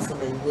have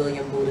Councilman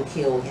William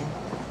Buda-Killian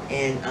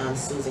and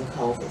Susan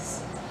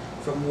Covis.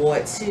 From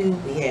Ward 2,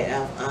 we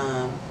have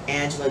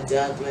Angela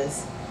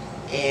Douglas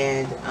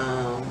and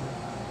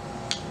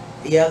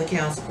the other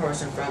council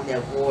person from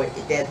that ward.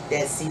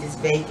 That seat is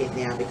vacant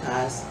now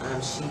because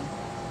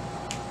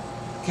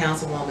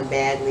Councilwoman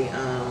Bagley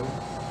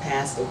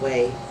passed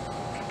away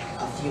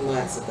a few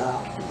months ago.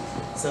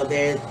 So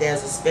there's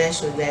a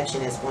special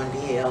election that's going to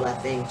be held, I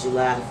think,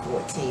 July the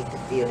 14th to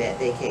fill that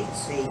vacated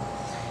seat.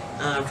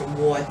 From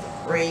Ward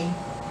 3,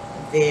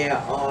 there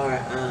are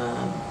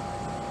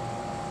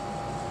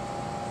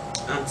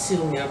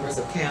 2 members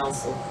of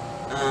council,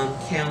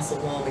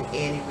 Councilwoman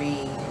Annie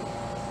Reed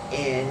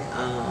and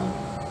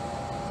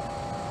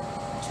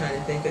trying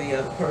to think of the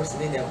other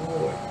person in that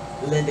ward,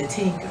 Linda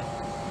Tinker.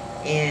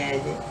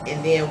 And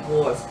then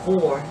Ward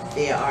 4,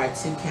 there are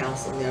 2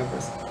 council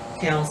members,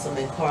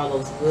 Councilman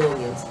Carlos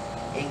Williams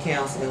and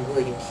Councilman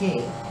William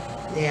King.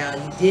 Now,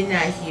 you did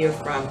not hear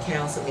from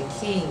Councilman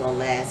King on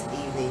last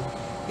evening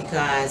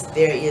because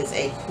there is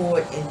a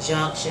court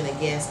injunction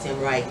against him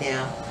right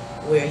now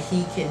where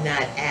he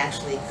cannot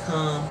actually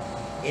come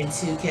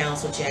into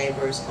council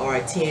chambers or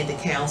attend a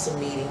council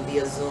meeting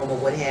via Zoom or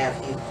what have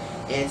you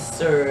and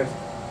serve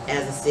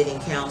as a sitting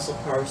council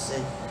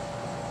person.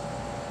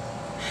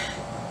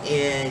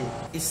 And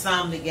it's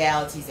some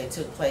legalities that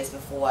took place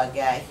before I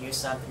got here,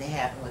 something that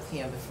happened with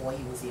him before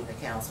he was even a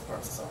council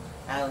person, so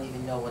I don't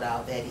even know what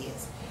all that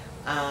is.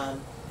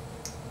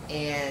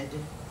 And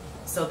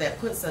so that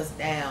puts us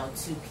down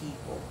 2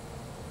 people.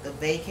 The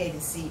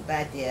vacated seat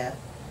by death,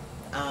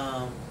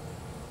 I'm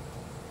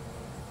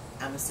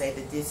going to say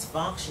the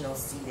dysfunctional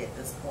seat at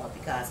this point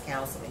because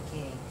Councilman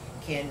King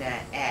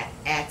cannot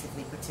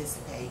actively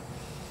participate.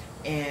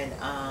 And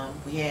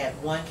we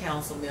had 1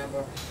 council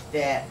member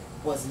that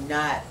was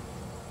not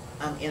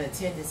in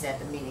attendance at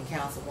the meeting,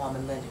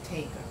 Councilwoman Linda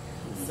Tinker.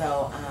 Mm-hmm.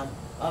 So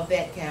of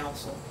that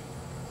council,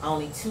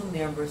 only 2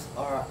 members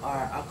are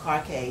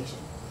Caucasian,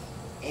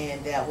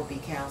 and that would be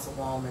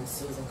Councilwoman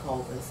Susan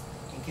Covis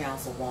and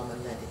Councilwoman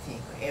Linda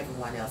Tinker.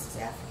 Everyone else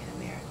is African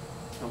American.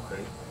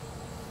 Okay.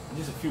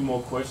 Just a few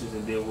more questions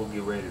and then we'll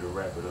get ready to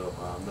wrap it up.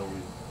 I know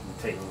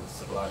we're taking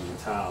a lot of your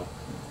time,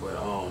 but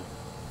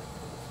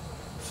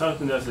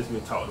something else that's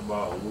been talked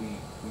about, and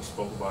we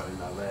spoke about it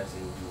in our last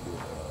interview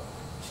with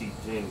Chief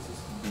Jennings, is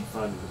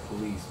defunding the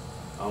police.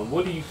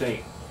 What do you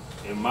think?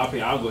 In my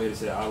opinion, I'll go ahead and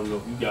say I don't know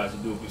if you guys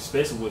would do it,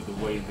 especially with the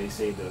way they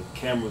say the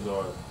cameras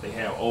they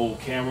have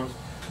old cameras,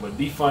 but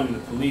defunding the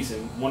police.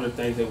 And one of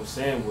the things they were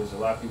saying was, a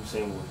lot of people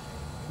saying, well,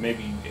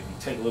 maybe if you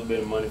take a little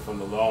bit of money from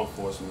the law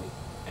enforcement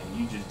and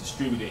you just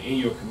distribute it in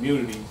your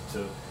community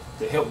to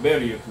help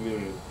better your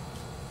community.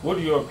 What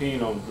are your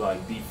opinion on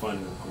like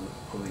defunding the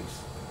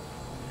police?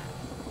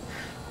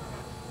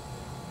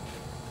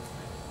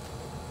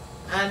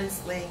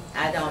 Honestly,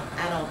 I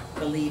don't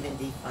believe in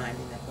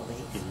defunding the police.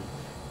 Mm-hmm.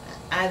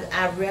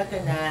 I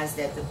recognize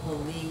that the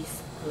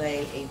police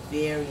play a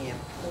very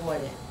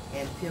important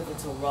and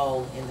pivotal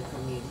role in the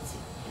community.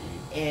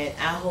 Mm-hmm. And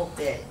I hope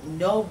that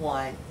no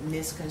one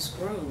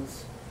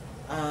misconstrues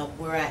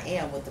where I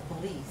am with the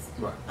police.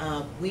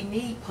 Right. We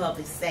need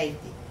public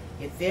safety.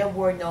 If there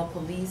were no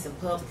police and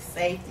public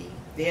safety,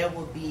 there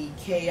would be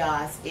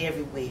chaos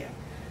everywhere.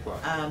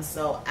 Right.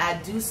 So I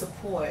do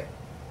support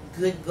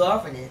good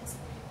governance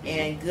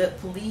and good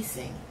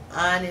policing,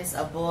 honest,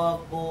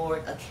 above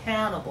board,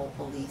 accountable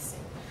policing.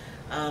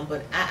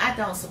 But I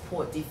don't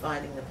support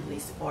defunding the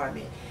police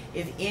department.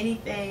 If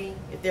anything,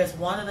 if there's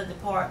one of the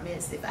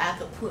departments, if I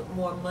could put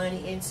more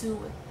money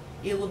into it,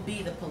 it would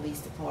be the police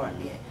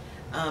department.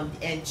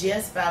 And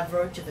just by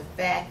virtue of the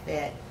fact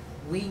that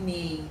we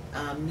need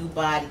new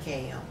body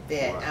cam,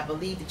 that right. I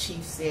believe the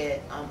chief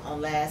said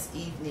on last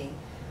evening,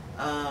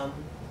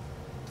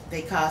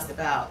 they cost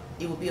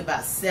it would be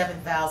about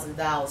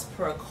 $7,000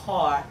 per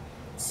car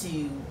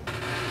to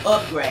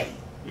upgrade,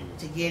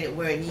 to get it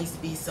where it needs to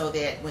be, so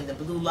that when the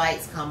blue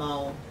lights come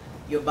on,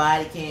 your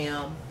body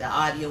cam, the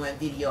audio and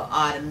video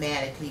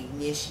automatically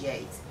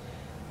initiates.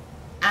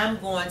 I'm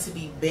going to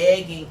be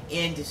begging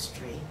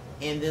industry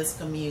in this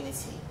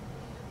community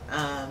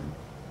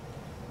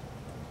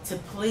to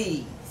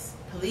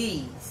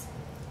please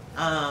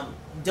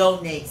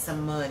donate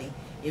some money.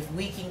 If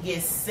we can get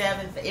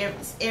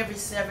every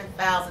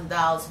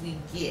 $7,000 we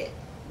get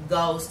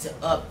goes to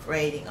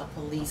upgrading a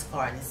police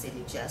car in the city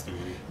of Chester.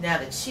 Mm-hmm. Now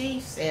the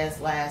chief says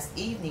last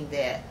evening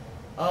that,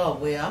 oh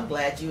well, I'm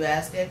glad you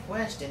asked that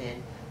question,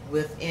 and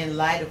in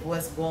light of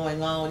what's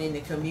going on in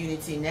the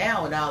community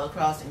now and all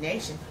across the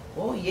nation,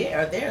 oh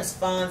yeah, there's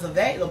funds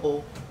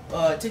available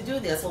to do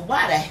this. So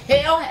why the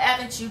hell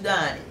haven't you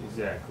done it?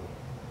 Exactly.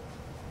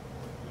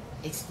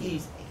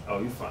 Excuse me. Oh,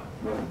 you're fine.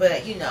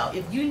 But you know,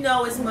 if you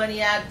know it's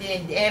money out there,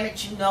 and damn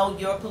it, you know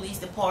your police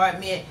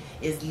department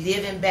is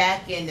living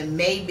back in the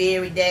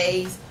Mayberry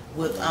days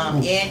with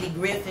Andy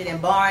Griffith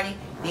and Barney,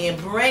 then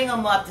bring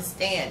them up to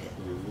standard.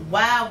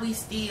 Why are we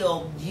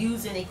still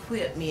using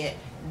equipment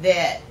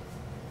that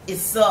is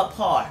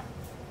subpar?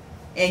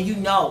 And you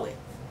know it.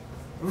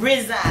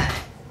 Resign.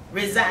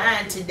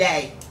 Resign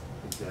today.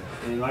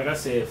 Exactly. And like I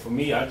said, for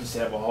me, I just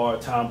have a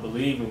hard time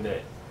believing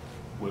that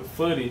with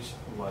footage,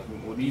 like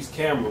with these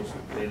cameras,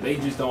 that they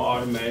just don't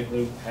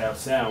automatically have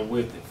sound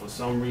with it for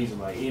some reason.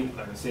 Like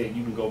I said,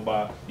 you can go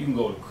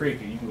to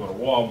Cricket, you can go to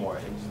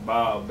Walmart and just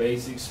buy a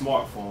basic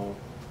smartphone,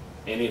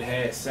 and it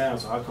has sound.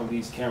 So how come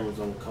these cameras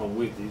don't come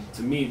with it?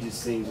 To me, it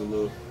just seems a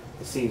little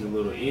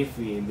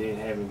iffy. And then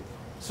having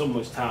so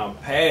much time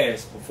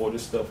pass before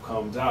this stuff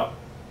comes out,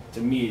 to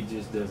me, it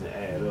just doesn't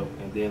add up.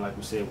 And then, like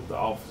we said, with the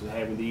officers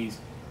having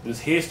this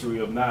history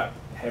of not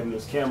having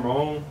this camera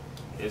on,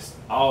 it's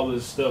all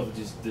this stuff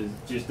just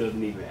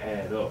doesn't even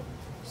add up.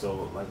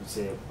 So, like we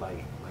said,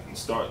 like it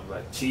starts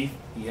like Chief,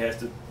 he has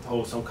to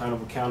hold some kind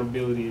of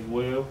accountability as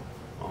well.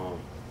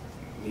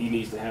 He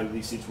needs to handle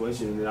these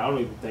situations, and I don't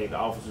even think the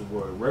officers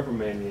were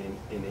reprimanded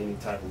in any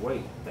type of way.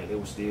 I think they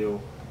were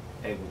still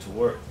able to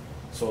work.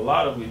 So a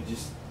lot of it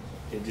just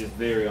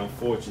very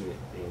unfortunate,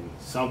 and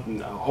something.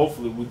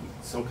 Hopefully,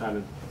 some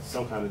kind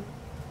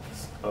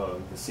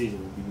of decision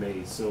will be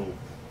made soon.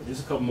 But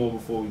just a couple more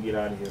before we get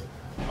out of here.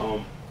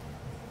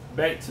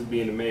 Back to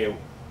being the mayor,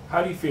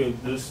 how do you feel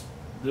this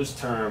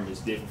term is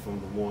different from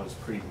the ones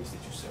previous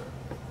that you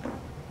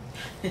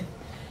served?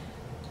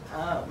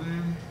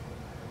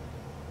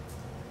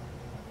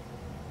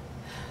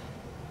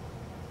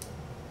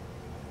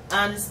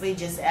 Honestly,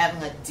 just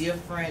having a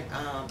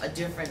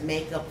different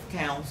makeup of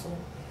council,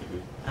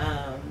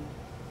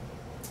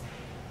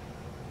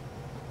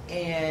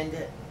 and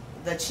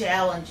the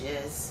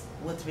challenges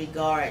with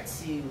regard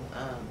to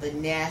the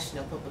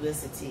national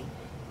publicity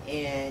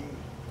and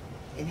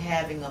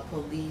having a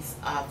police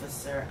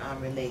officer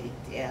related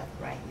death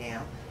right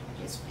now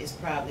is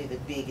probably the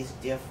biggest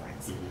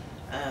difference.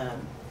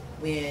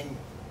 When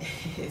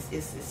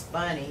it's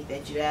funny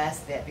that you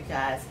asked that,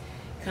 because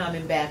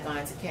coming back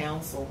onto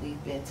council,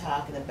 we've been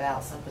talking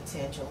about some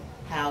potential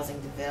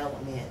housing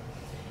development,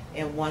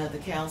 and one of the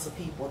council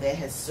people that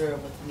has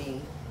served with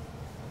me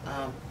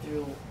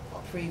through a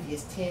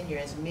previous tenure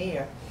as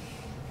mayor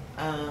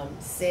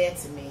said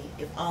to me,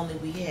 if only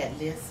we had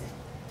listened.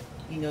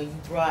 You know, you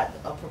brought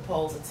a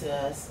proposal to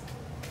us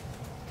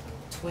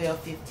 12,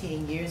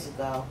 15 years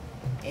ago,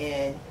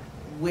 and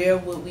where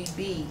would we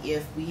be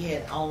if we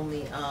had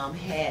only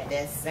had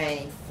that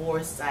same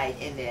foresight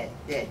and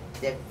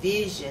that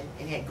vision,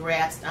 and had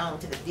grasped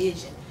onto the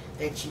vision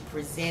that you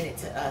presented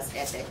to us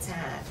at that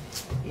time?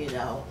 You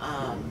know,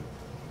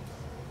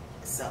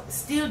 so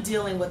still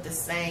dealing with the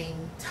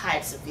same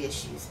types of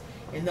issues,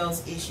 and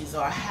those issues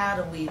are, how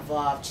do we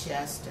evolve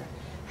Chester?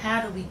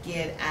 How do we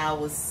get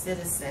our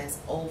citizens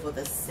over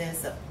the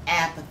sense of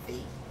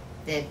apathy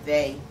that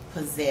they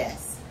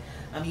possess?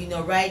 You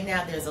know, right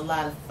now there's a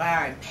lot of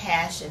fire and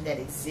passion that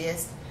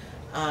exists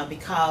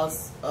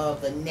because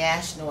of the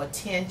national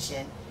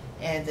attention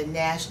and the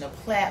national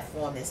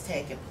platform that's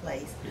taking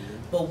place.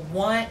 But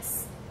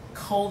once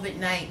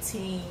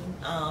COVID-19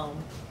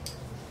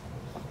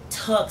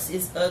 tucks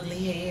its ugly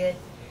head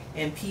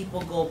and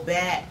people go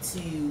back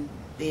to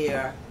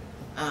their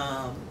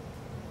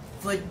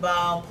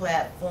football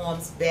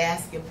platforms,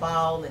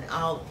 basketball, and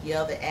all the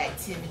other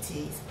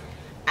activities,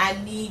 I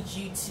need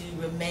you to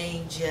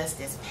remain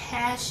just as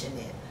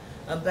passionate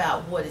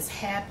about what is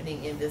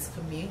happening in this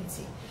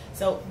community.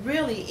 So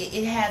really,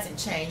 it hasn't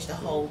changed a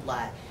whole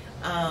lot.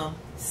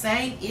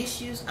 Same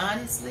issues,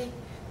 honestly,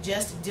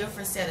 just a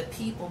different set of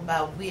people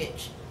by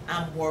which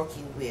I'm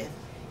working with.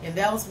 And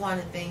that was one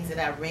of the things that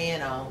I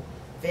ran on,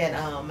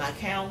 that my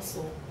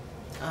council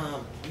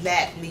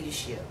lacked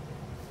leadership.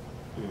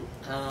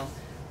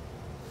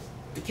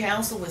 The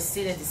council would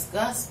sit and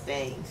discuss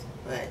things,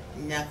 but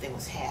nothing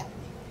was happening.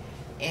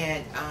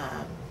 And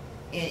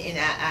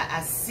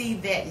I see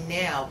that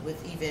now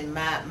with even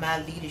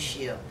my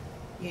leadership.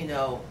 You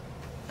know,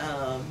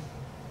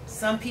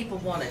 some people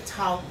want to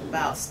talk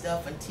about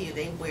stuff until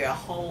they wear a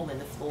hole in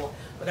the floor,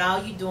 but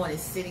all you're doing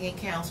is sitting in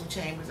council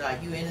chambers, or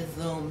you in a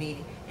Zoom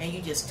meeting, and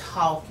you're just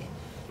talking.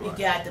 Right. You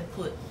got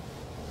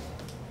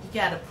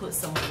to put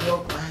some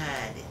work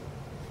behind it.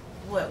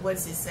 What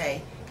does it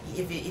say?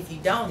 If you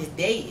don't, it's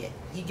dead.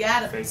 You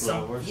gotta put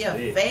some,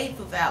 faith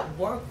without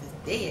work is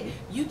dead.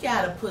 You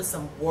gotta put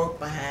some work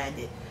behind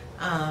it.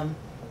 And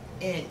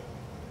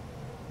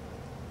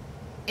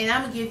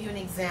I'm gonna give you an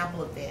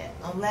example of that.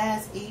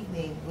 Last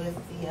evening with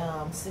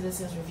the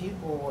Citizens Review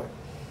Board,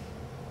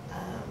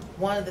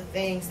 one of the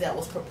things that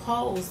was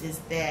proposed is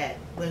that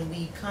when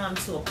we come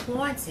to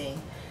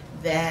appointing,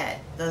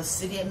 that the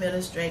city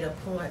administrator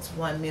appoints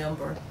one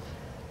member.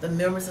 The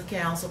members of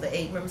council, the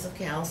 8 members of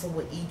council,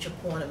 would each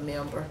appoint a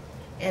member,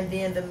 and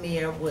then the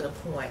mayor would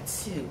appoint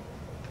 2.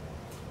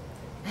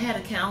 I had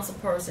a council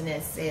person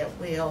that said,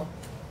 well,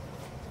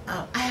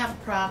 I have a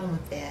problem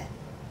with that.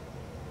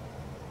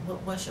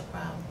 What's your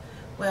problem?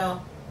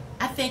 Well,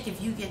 I think if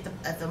you get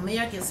if the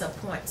mayor gets to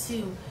appoint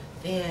 2,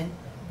 then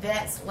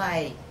that's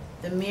like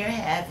the mayor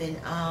having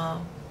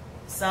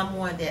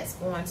someone that's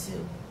going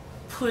to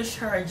push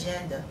her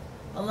agenda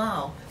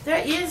along.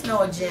 There is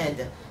no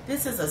agenda.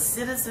 This is a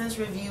citizens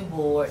review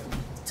board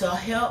to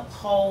help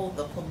hold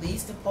the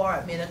police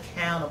department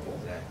accountable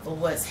for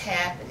what's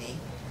happening,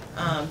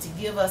 to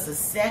give us a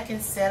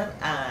second set of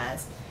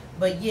eyes.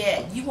 But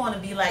yet you want to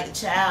be like the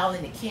child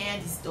in the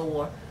candy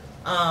store,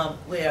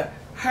 where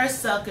her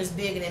sucker's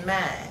bigger than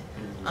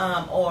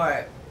mine,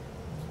 or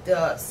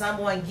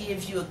someone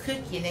gives you a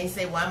cookie and they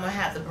say, well, I'm gonna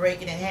have to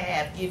break it in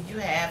half, give you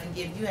half and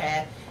give you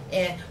half,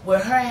 and where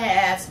her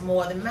half's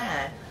more than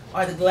mine.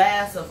 Or the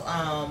glass of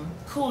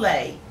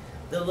Kool-Aid,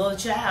 the little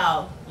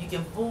child, you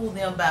can fool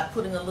them by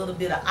putting a little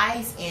bit of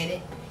ice in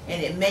it,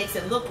 and it makes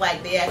it look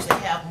like they actually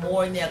have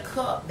more in their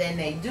cup than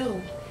they do.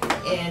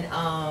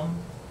 And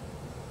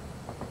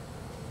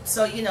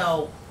so, you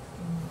know,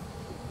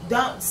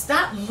 don't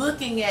stop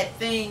looking at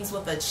things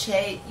with a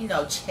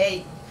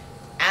chaste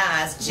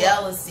eyes,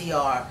 jealousy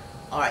or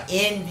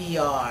envy,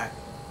 or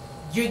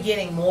you're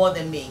getting more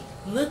than me.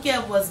 Look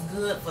at what's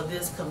good for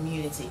this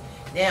community.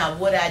 Now,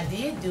 what I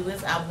did do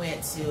is I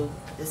went to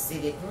the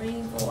city of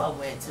Greenville, I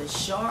went to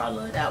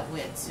Charlotte, I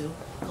went to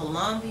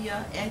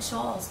Columbia and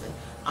Charleston.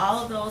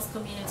 All of those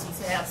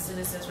communities have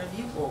citizens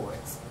review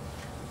boards.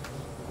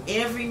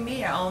 Every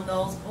mayor on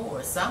those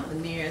boards, some of the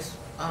mayors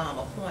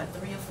appoint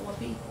 3 or 4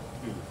 people.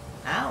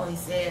 I only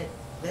said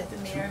let the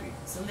mayor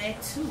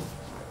select 2.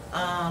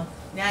 Now,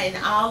 in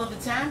all of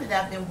the time that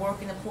I've been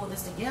working to pull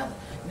this together,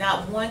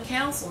 not one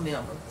council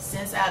member,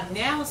 since I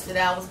announced that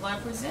I was going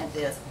to present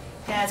this,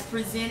 has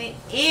presented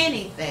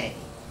anything.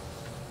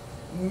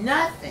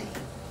 Nothing.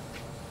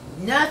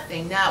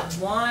 Nothing. Not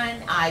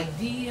one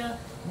idea,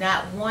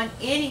 not one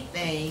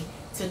anything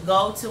to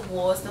go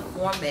towards the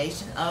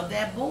formation of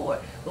that board.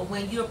 But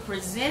when you're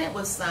presented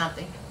with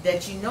something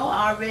that you know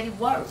already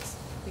works,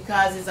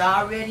 because it's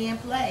already in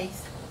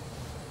place,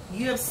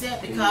 you're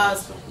upset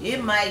because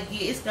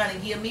it's going to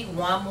give me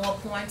one more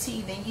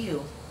appointee than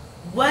you.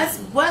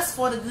 What's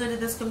for the good of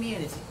this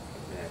community?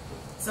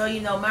 So,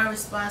 you know, my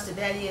response to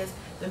that is,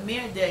 the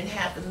mayor doesn't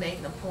have to make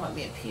an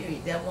appointment,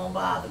 period. That won't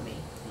bother me.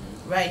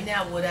 Right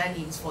now, what I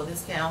need is for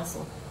this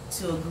council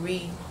to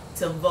agree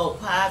to vote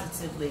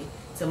positively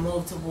to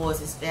move towards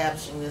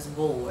establishing this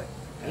board.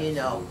 Absolutely. You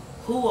know,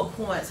 who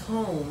appoints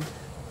whom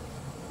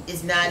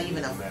is not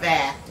even a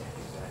factor.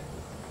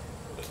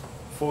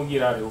 Before we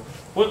get out of here,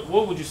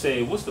 what would you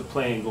say, what's the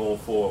plan going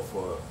forward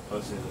for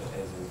us as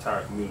an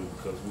entire community?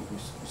 Because we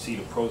see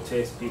the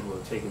protests, people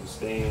are taking a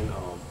stand,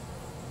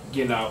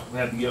 getting out.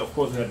 Of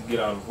course, we have to get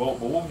out and vote.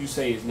 But what would you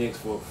say is next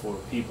for the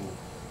people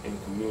in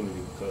the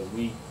community? Because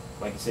we,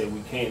 like you said,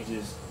 we can't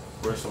just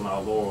rest on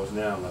our laurels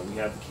now. Like, we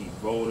have to keep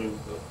voting,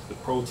 the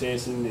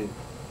protesting,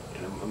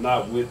 and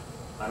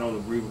I don't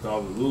agree with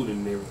all the looting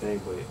and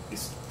everything, but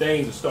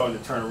things are starting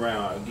to turn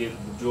around. I get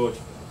the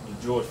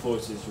George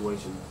Floyd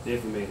situation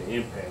definitely made an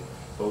impact.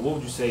 But what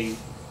would you say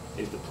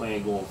is the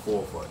plan going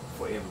forward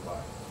for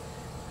everybody?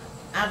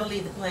 I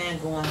believe the plan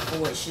going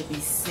forward should be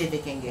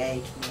civic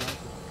engagement.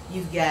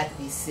 You've got to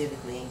be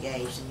civically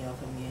engaged in your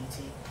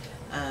community.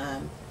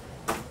 And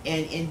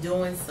in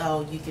doing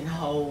so, you can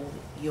hold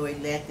your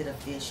elected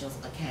officials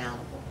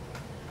accountable.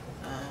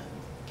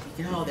 You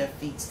can hold their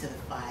feet to the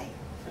fight.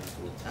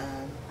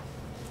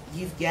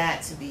 You've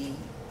got to be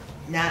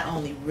not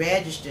only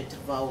registered to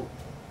vote,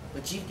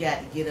 but you've got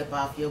to get up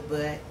off your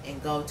butt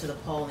and go to the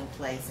polling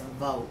place and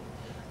vote.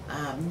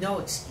 No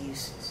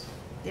excuses.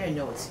 There are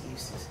no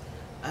excuses.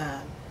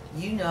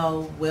 You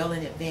know well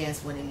in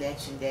advance when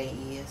election day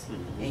is,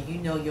 and you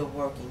know your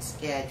working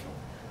schedule.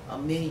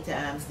 Many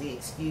times the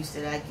excuse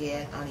that I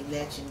get on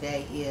election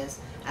day is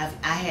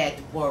I had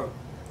to work.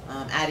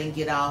 I didn't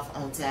get off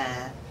on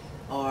time,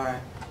 or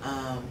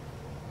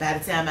by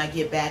the time I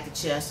get back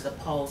to Chester, the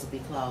polls will be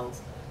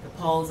closed. The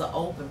polls are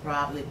open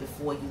probably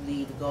before you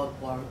leave to go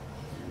to work.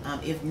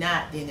 If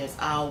not, then there's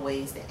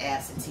always the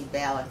absentee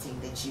balloting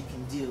that you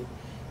can do.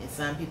 And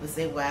some people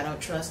say, well, I don't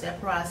trust that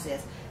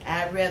process.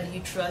 I'd rather you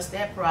trust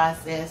that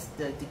process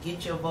to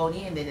get your vote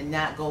in than to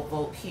not go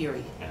vote,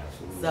 period.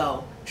 Absolutely.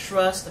 So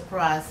trust the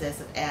process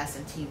of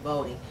absentee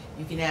voting.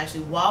 You can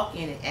actually walk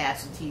in and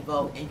absentee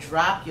vote and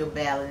drop your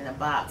ballot in a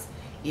box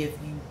if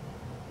you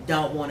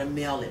don't want to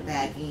mail it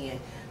back in.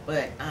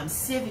 But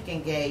civic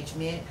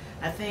engagement,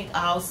 I think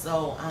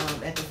also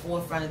at the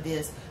forefront of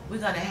this, we're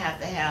going to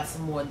have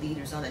some more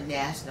leaders on a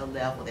national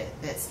level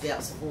that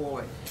steps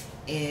forward.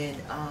 And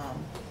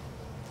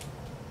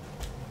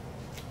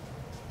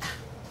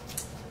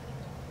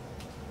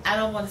I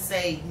don't want to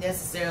say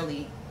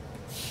necessarily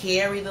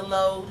carry the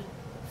load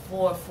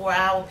for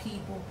our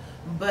people,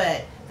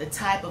 but the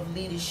type of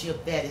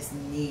leadership that is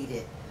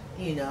needed.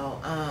 You know,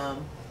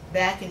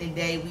 back in the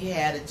day we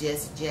had a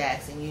Jesse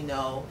Jackson, you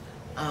know,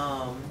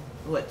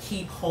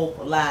 keep hope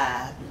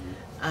alive.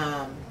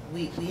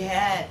 We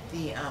had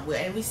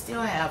and we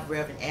still have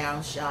Reverend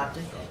Aaron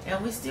Sharpton,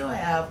 and we still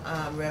have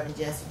Reverend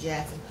Jesse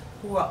Jackson,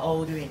 who are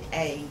older in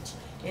age.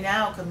 In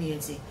our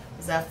community,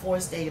 as I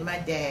forestated, my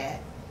dad,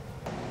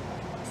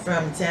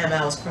 from the time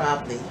I was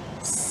probably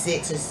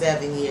 6 or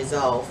 7 years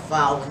old,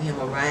 following him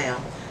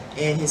around,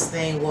 and his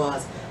thing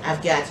was,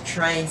 I've got to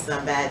train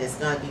somebody that's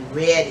going to be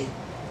ready.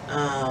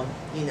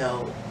 You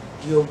know,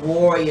 your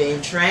warrior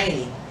in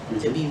training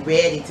to be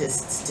ready to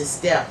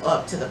step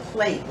up to the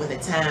plate when the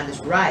time is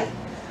right.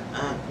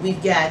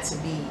 We've got to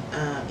be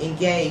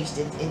engaged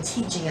in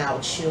teaching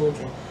our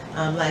children.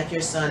 Like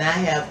your son, I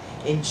have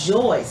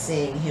enjoyed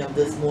seeing him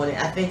this morning.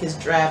 I think it's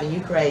driving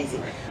you crazy,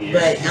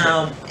 but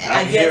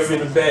I guess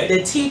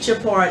the teacher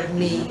part of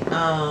me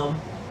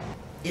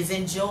is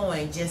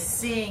enjoying just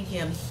seeing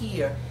him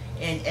here,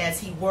 and as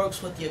he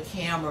works with your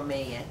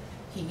cameraman,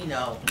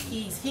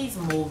 he's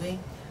moving,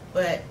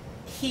 but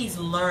he's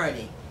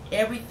learning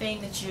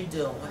everything that you're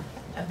doing.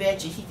 I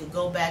bet you he could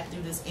go back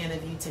through this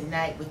interview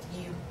tonight with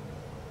you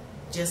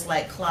just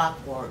like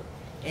clockwork,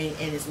 and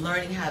is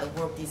learning how to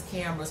work these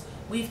cameras.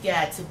 We've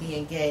got to be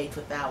engaged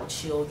with our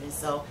children,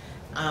 so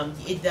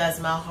it does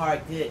my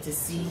heart good to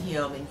see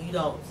him, and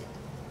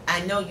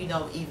I know you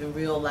don't even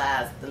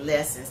realize the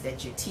lessons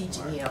that you're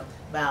teaching him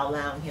by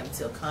allowing him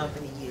to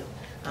accompany you,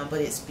 but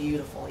it's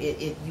beautiful.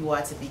 You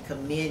are to be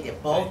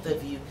commended, both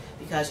of you,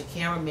 because your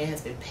cameraman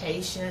has been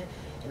patient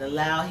and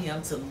allow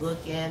him to look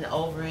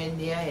over in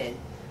there and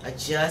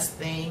adjust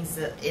things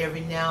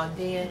every now and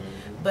then,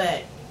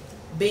 but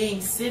being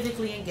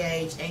civically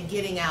engaged and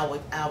getting our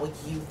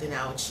youth and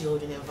our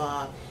children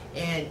involved,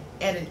 and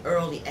at an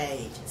early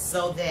age,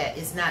 so that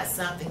it's not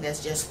something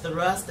that's just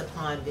thrust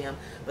upon them,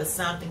 but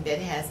something that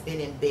has been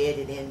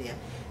embedded in them.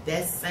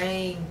 That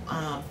same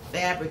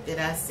fabric that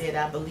I said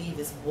I believe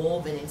is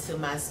woven into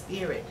my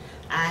spirit,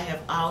 I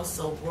have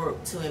also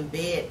worked to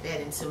embed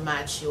that into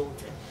my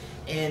children.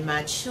 And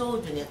my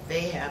children, if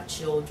they have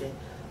children,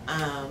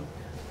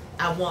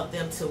 I want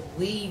them to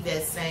weave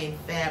that same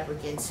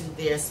fabric into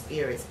their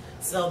spirits,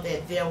 so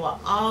that there will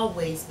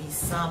always be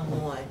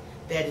someone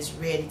that is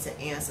ready to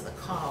answer the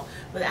call.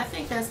 But I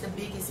think that's the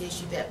biggest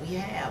issue that we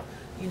have.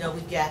 You know,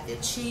 we've got the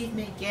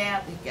achievement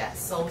gap, we've got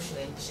social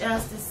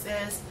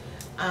injustices,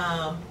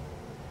 an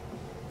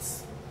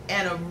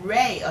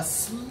array, a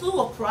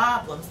slew of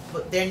problems,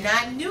 but they're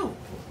not new.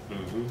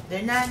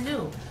 They're not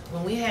new.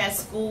 When we had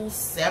schools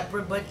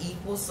separate but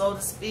equal, so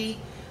to speak,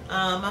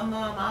 my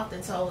mom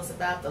often told us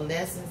about the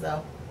lessons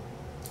of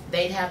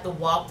they'd have to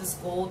walk to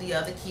school, the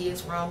other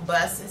kids were on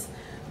buses,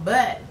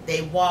 but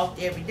they walked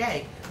every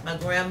day. My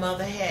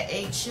grandmother had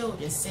 8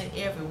 children, sent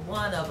every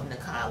one of them to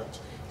college.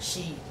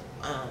 She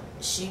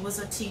was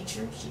a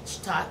teacher, she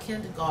taught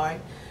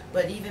kindergarten,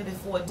 but even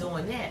before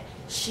doing that,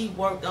 she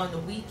worked on the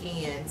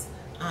weekends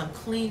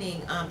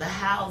cleaning the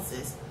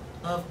houses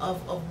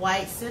of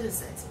white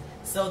citizens,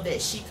 so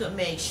that she could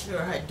make sure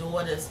her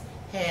daughters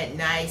had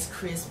nice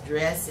crisp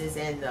dresses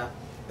and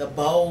the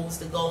bows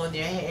to go in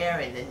their hair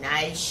and the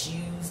nice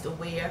shoes to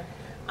wear.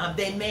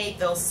 They made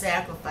those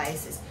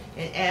sacrifices.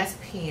 And as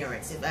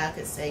parents, if I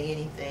could say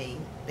anything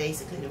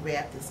basically to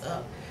wrap this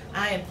up,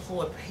 I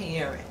implore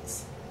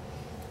parents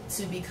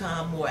to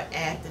become more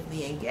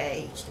actively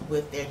engaged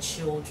with their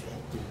children,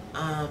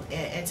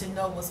 and to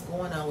know what's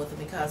going on with them,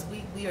 because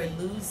we are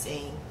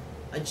losing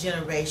a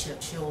generation of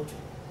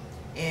children.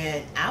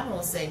 And I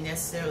won't say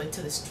necessarily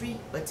to the street,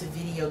 but to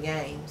video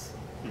games,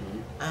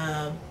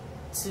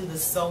 to the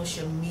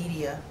social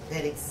media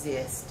that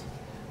exist.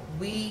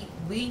 We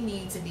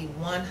need to be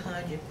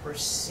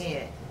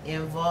 100%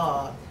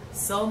 involved,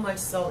 so much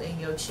so in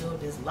your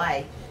children's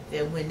life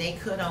that when they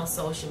cut on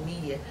social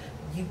media,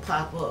 you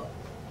pop up.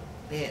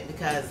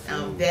 Because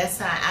that's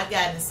how I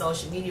got into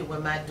social media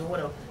when my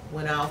daughter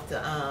went off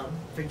to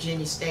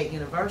Virginia State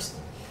University.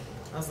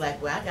 I was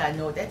like, well, I got to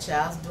know what that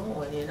child's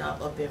doing, you know,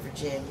 up in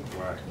Virginia.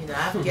 Right. You know,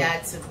 I've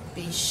got to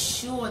be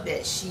sure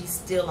that she's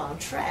still on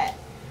track.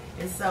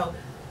 And so,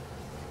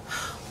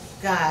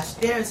 gosh,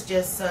 there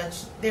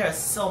are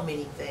so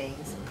many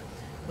things.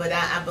 But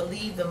I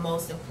believe the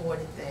most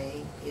important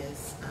thing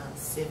is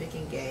civic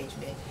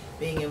engagement,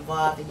 being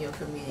involved in your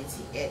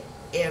community at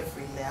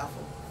every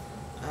level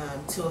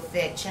to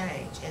affect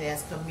change. And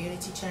as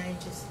community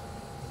changes,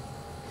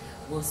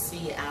 we'll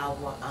see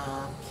our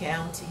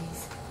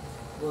counties,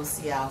 we'll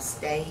see our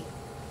state,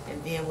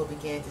 and then we'll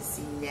begin to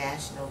see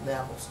national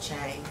levels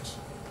change.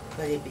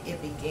 But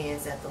it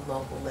begins at the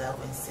local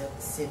level in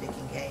civic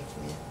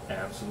engagement.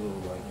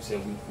 Absolutely. Like you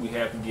said, we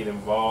have to get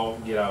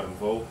involved, get out and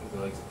vote.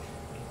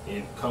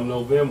 And come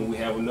November, we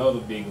have another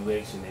big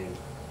election. And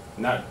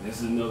this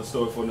is another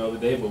story for another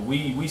day, but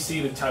we see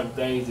the type of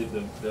things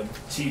that the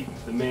chief,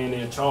 the man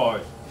in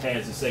charge,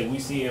 has to say. We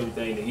see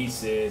everything that he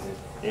says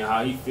and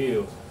how he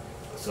feels.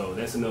 So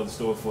that's another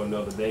story for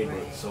another day.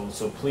 Right. But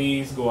so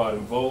please go out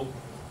and vote.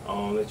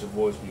 Let your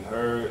voice be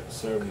heard.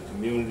 Serve your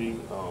community.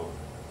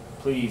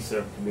 Please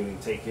serve the community.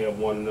 Take care of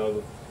one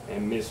another.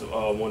 And Ms.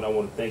 Wanda, I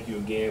want to thank you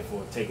again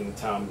for taking the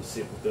time to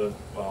sit with us.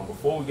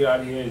 Before we get out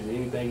of here, is there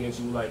anything else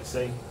you would like to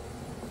say?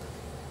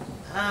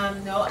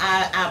 No,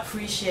 I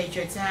appreciate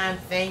your time.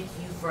 Thank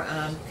you for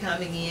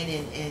coming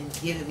in and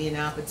giving me an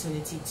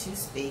opportunity to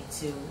speak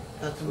to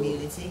the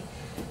community.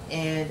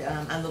 And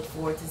I look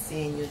forward to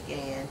seeing you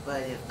again.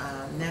 But if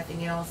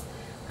nothing else,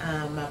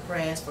 my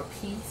prayers for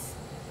peace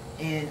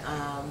and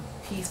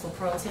peaceful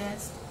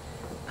protest.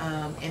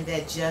 and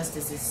that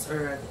justice is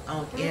served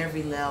on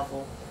every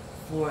level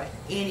for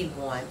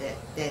anyone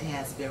that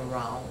has been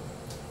wronged.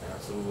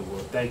 Absolutely.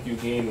 Well, thank you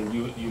again, and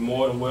you're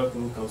more than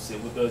welcome to come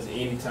sit with us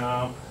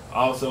anytime.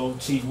 Also,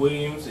 Chief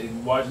Williams, if you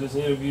watch this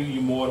interview,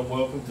 you're more than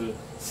welcome to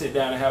sit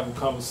down and have a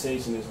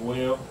conversation as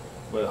well.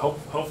 But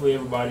hopefully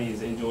everybody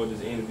has enjoyed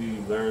this interview.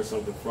 You learned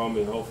something from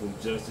it. Hopefully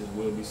justice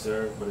will be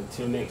served. But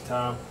until next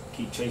time,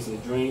 keep chasing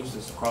your dreams.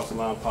 This is Cross the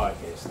Line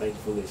Podcast. Thank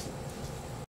you for listening.